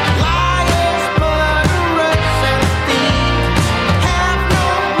 Liars, murderers, and thieves have no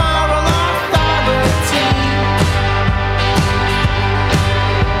moral authority.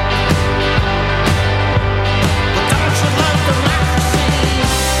 But don't you love democracy?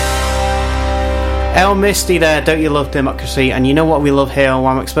 El Misty there, don't you love democracy? And you know what we love here on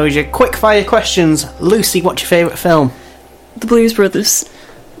Wham Exposure? Quick fire questions. Lucy, what's your favourite film? The Blues Brothers.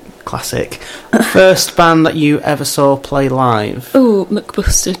 Classic. First band that you ever saw play live? Oh,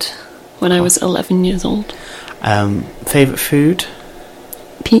 McBusted, when I was 11 years old. Favourite food?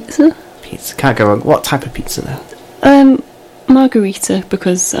 Pizza? Pizza, can't go wrong. What type of pizza though? Margarita,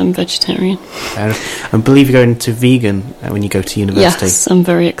 because I'm vegetarian. Fair enough. I believe you're going to vegan when you go to university. Yes, I'm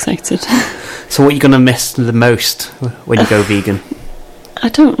very excited. So what are you going to miss the most when you go vegan? I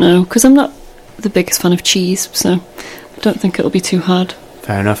don't know, because I'm not the biggest fan of cheese, so I don't think it'll be too hard.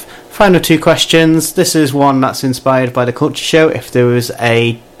 Fair enough. Final two questions. This is one that's inspired by the Culture Show. If there was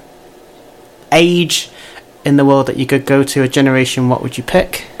a age in the world that you could go to, a generation, what would you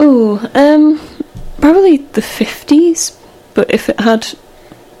pick? Oh, probably the 50s, but if it had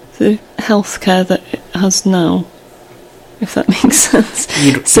the healthcare that it has now, if that makes sense.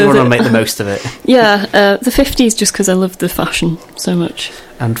 You want to make the most of it. Yeah, the 50s just because I love the fashion so much.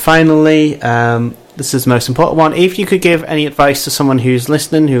 And finally, this is the most important one. If you could give any advice to someone who's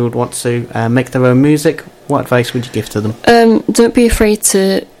listening, who would want to make their own music, what advice would you give to them? Don't be afraid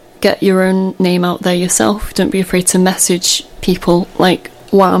to get your own name out there yourself. Don't be afraid to message people like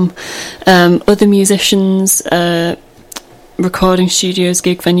Wham, other musicians, recording studios,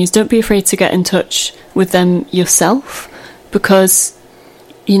 gig venues. Don't be afraid to get in touch with them yourself, because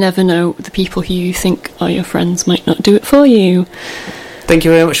you never know, the people who you think are your friends might not do it for you. Thank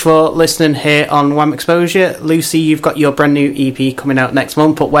you very much for listening here on Wham Exposure. Lucy, you've got your brand new EP coming out next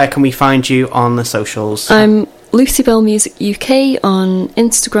month, but where can we find you on the socials? I'm Lucy Bell Music UK on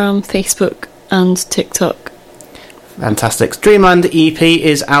Instagram, Facebook and TikTok. Fantastic. Dreamland EP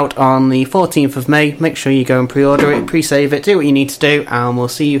is out on the 14th of May. Make sure you go and pre-order it, pre-save it, do what you need to do, and we'll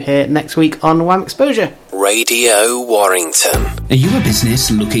see you here next week on Wham Exposure. Radio Warrington. Are you a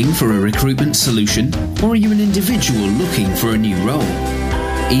business looking for a recruitment solution, or are you an individual looking for a new role?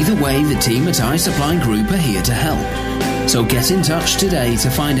 Either way, the team at iSupply Group are here to help. So get in touch today to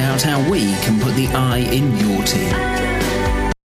find out how we can put the I in your team.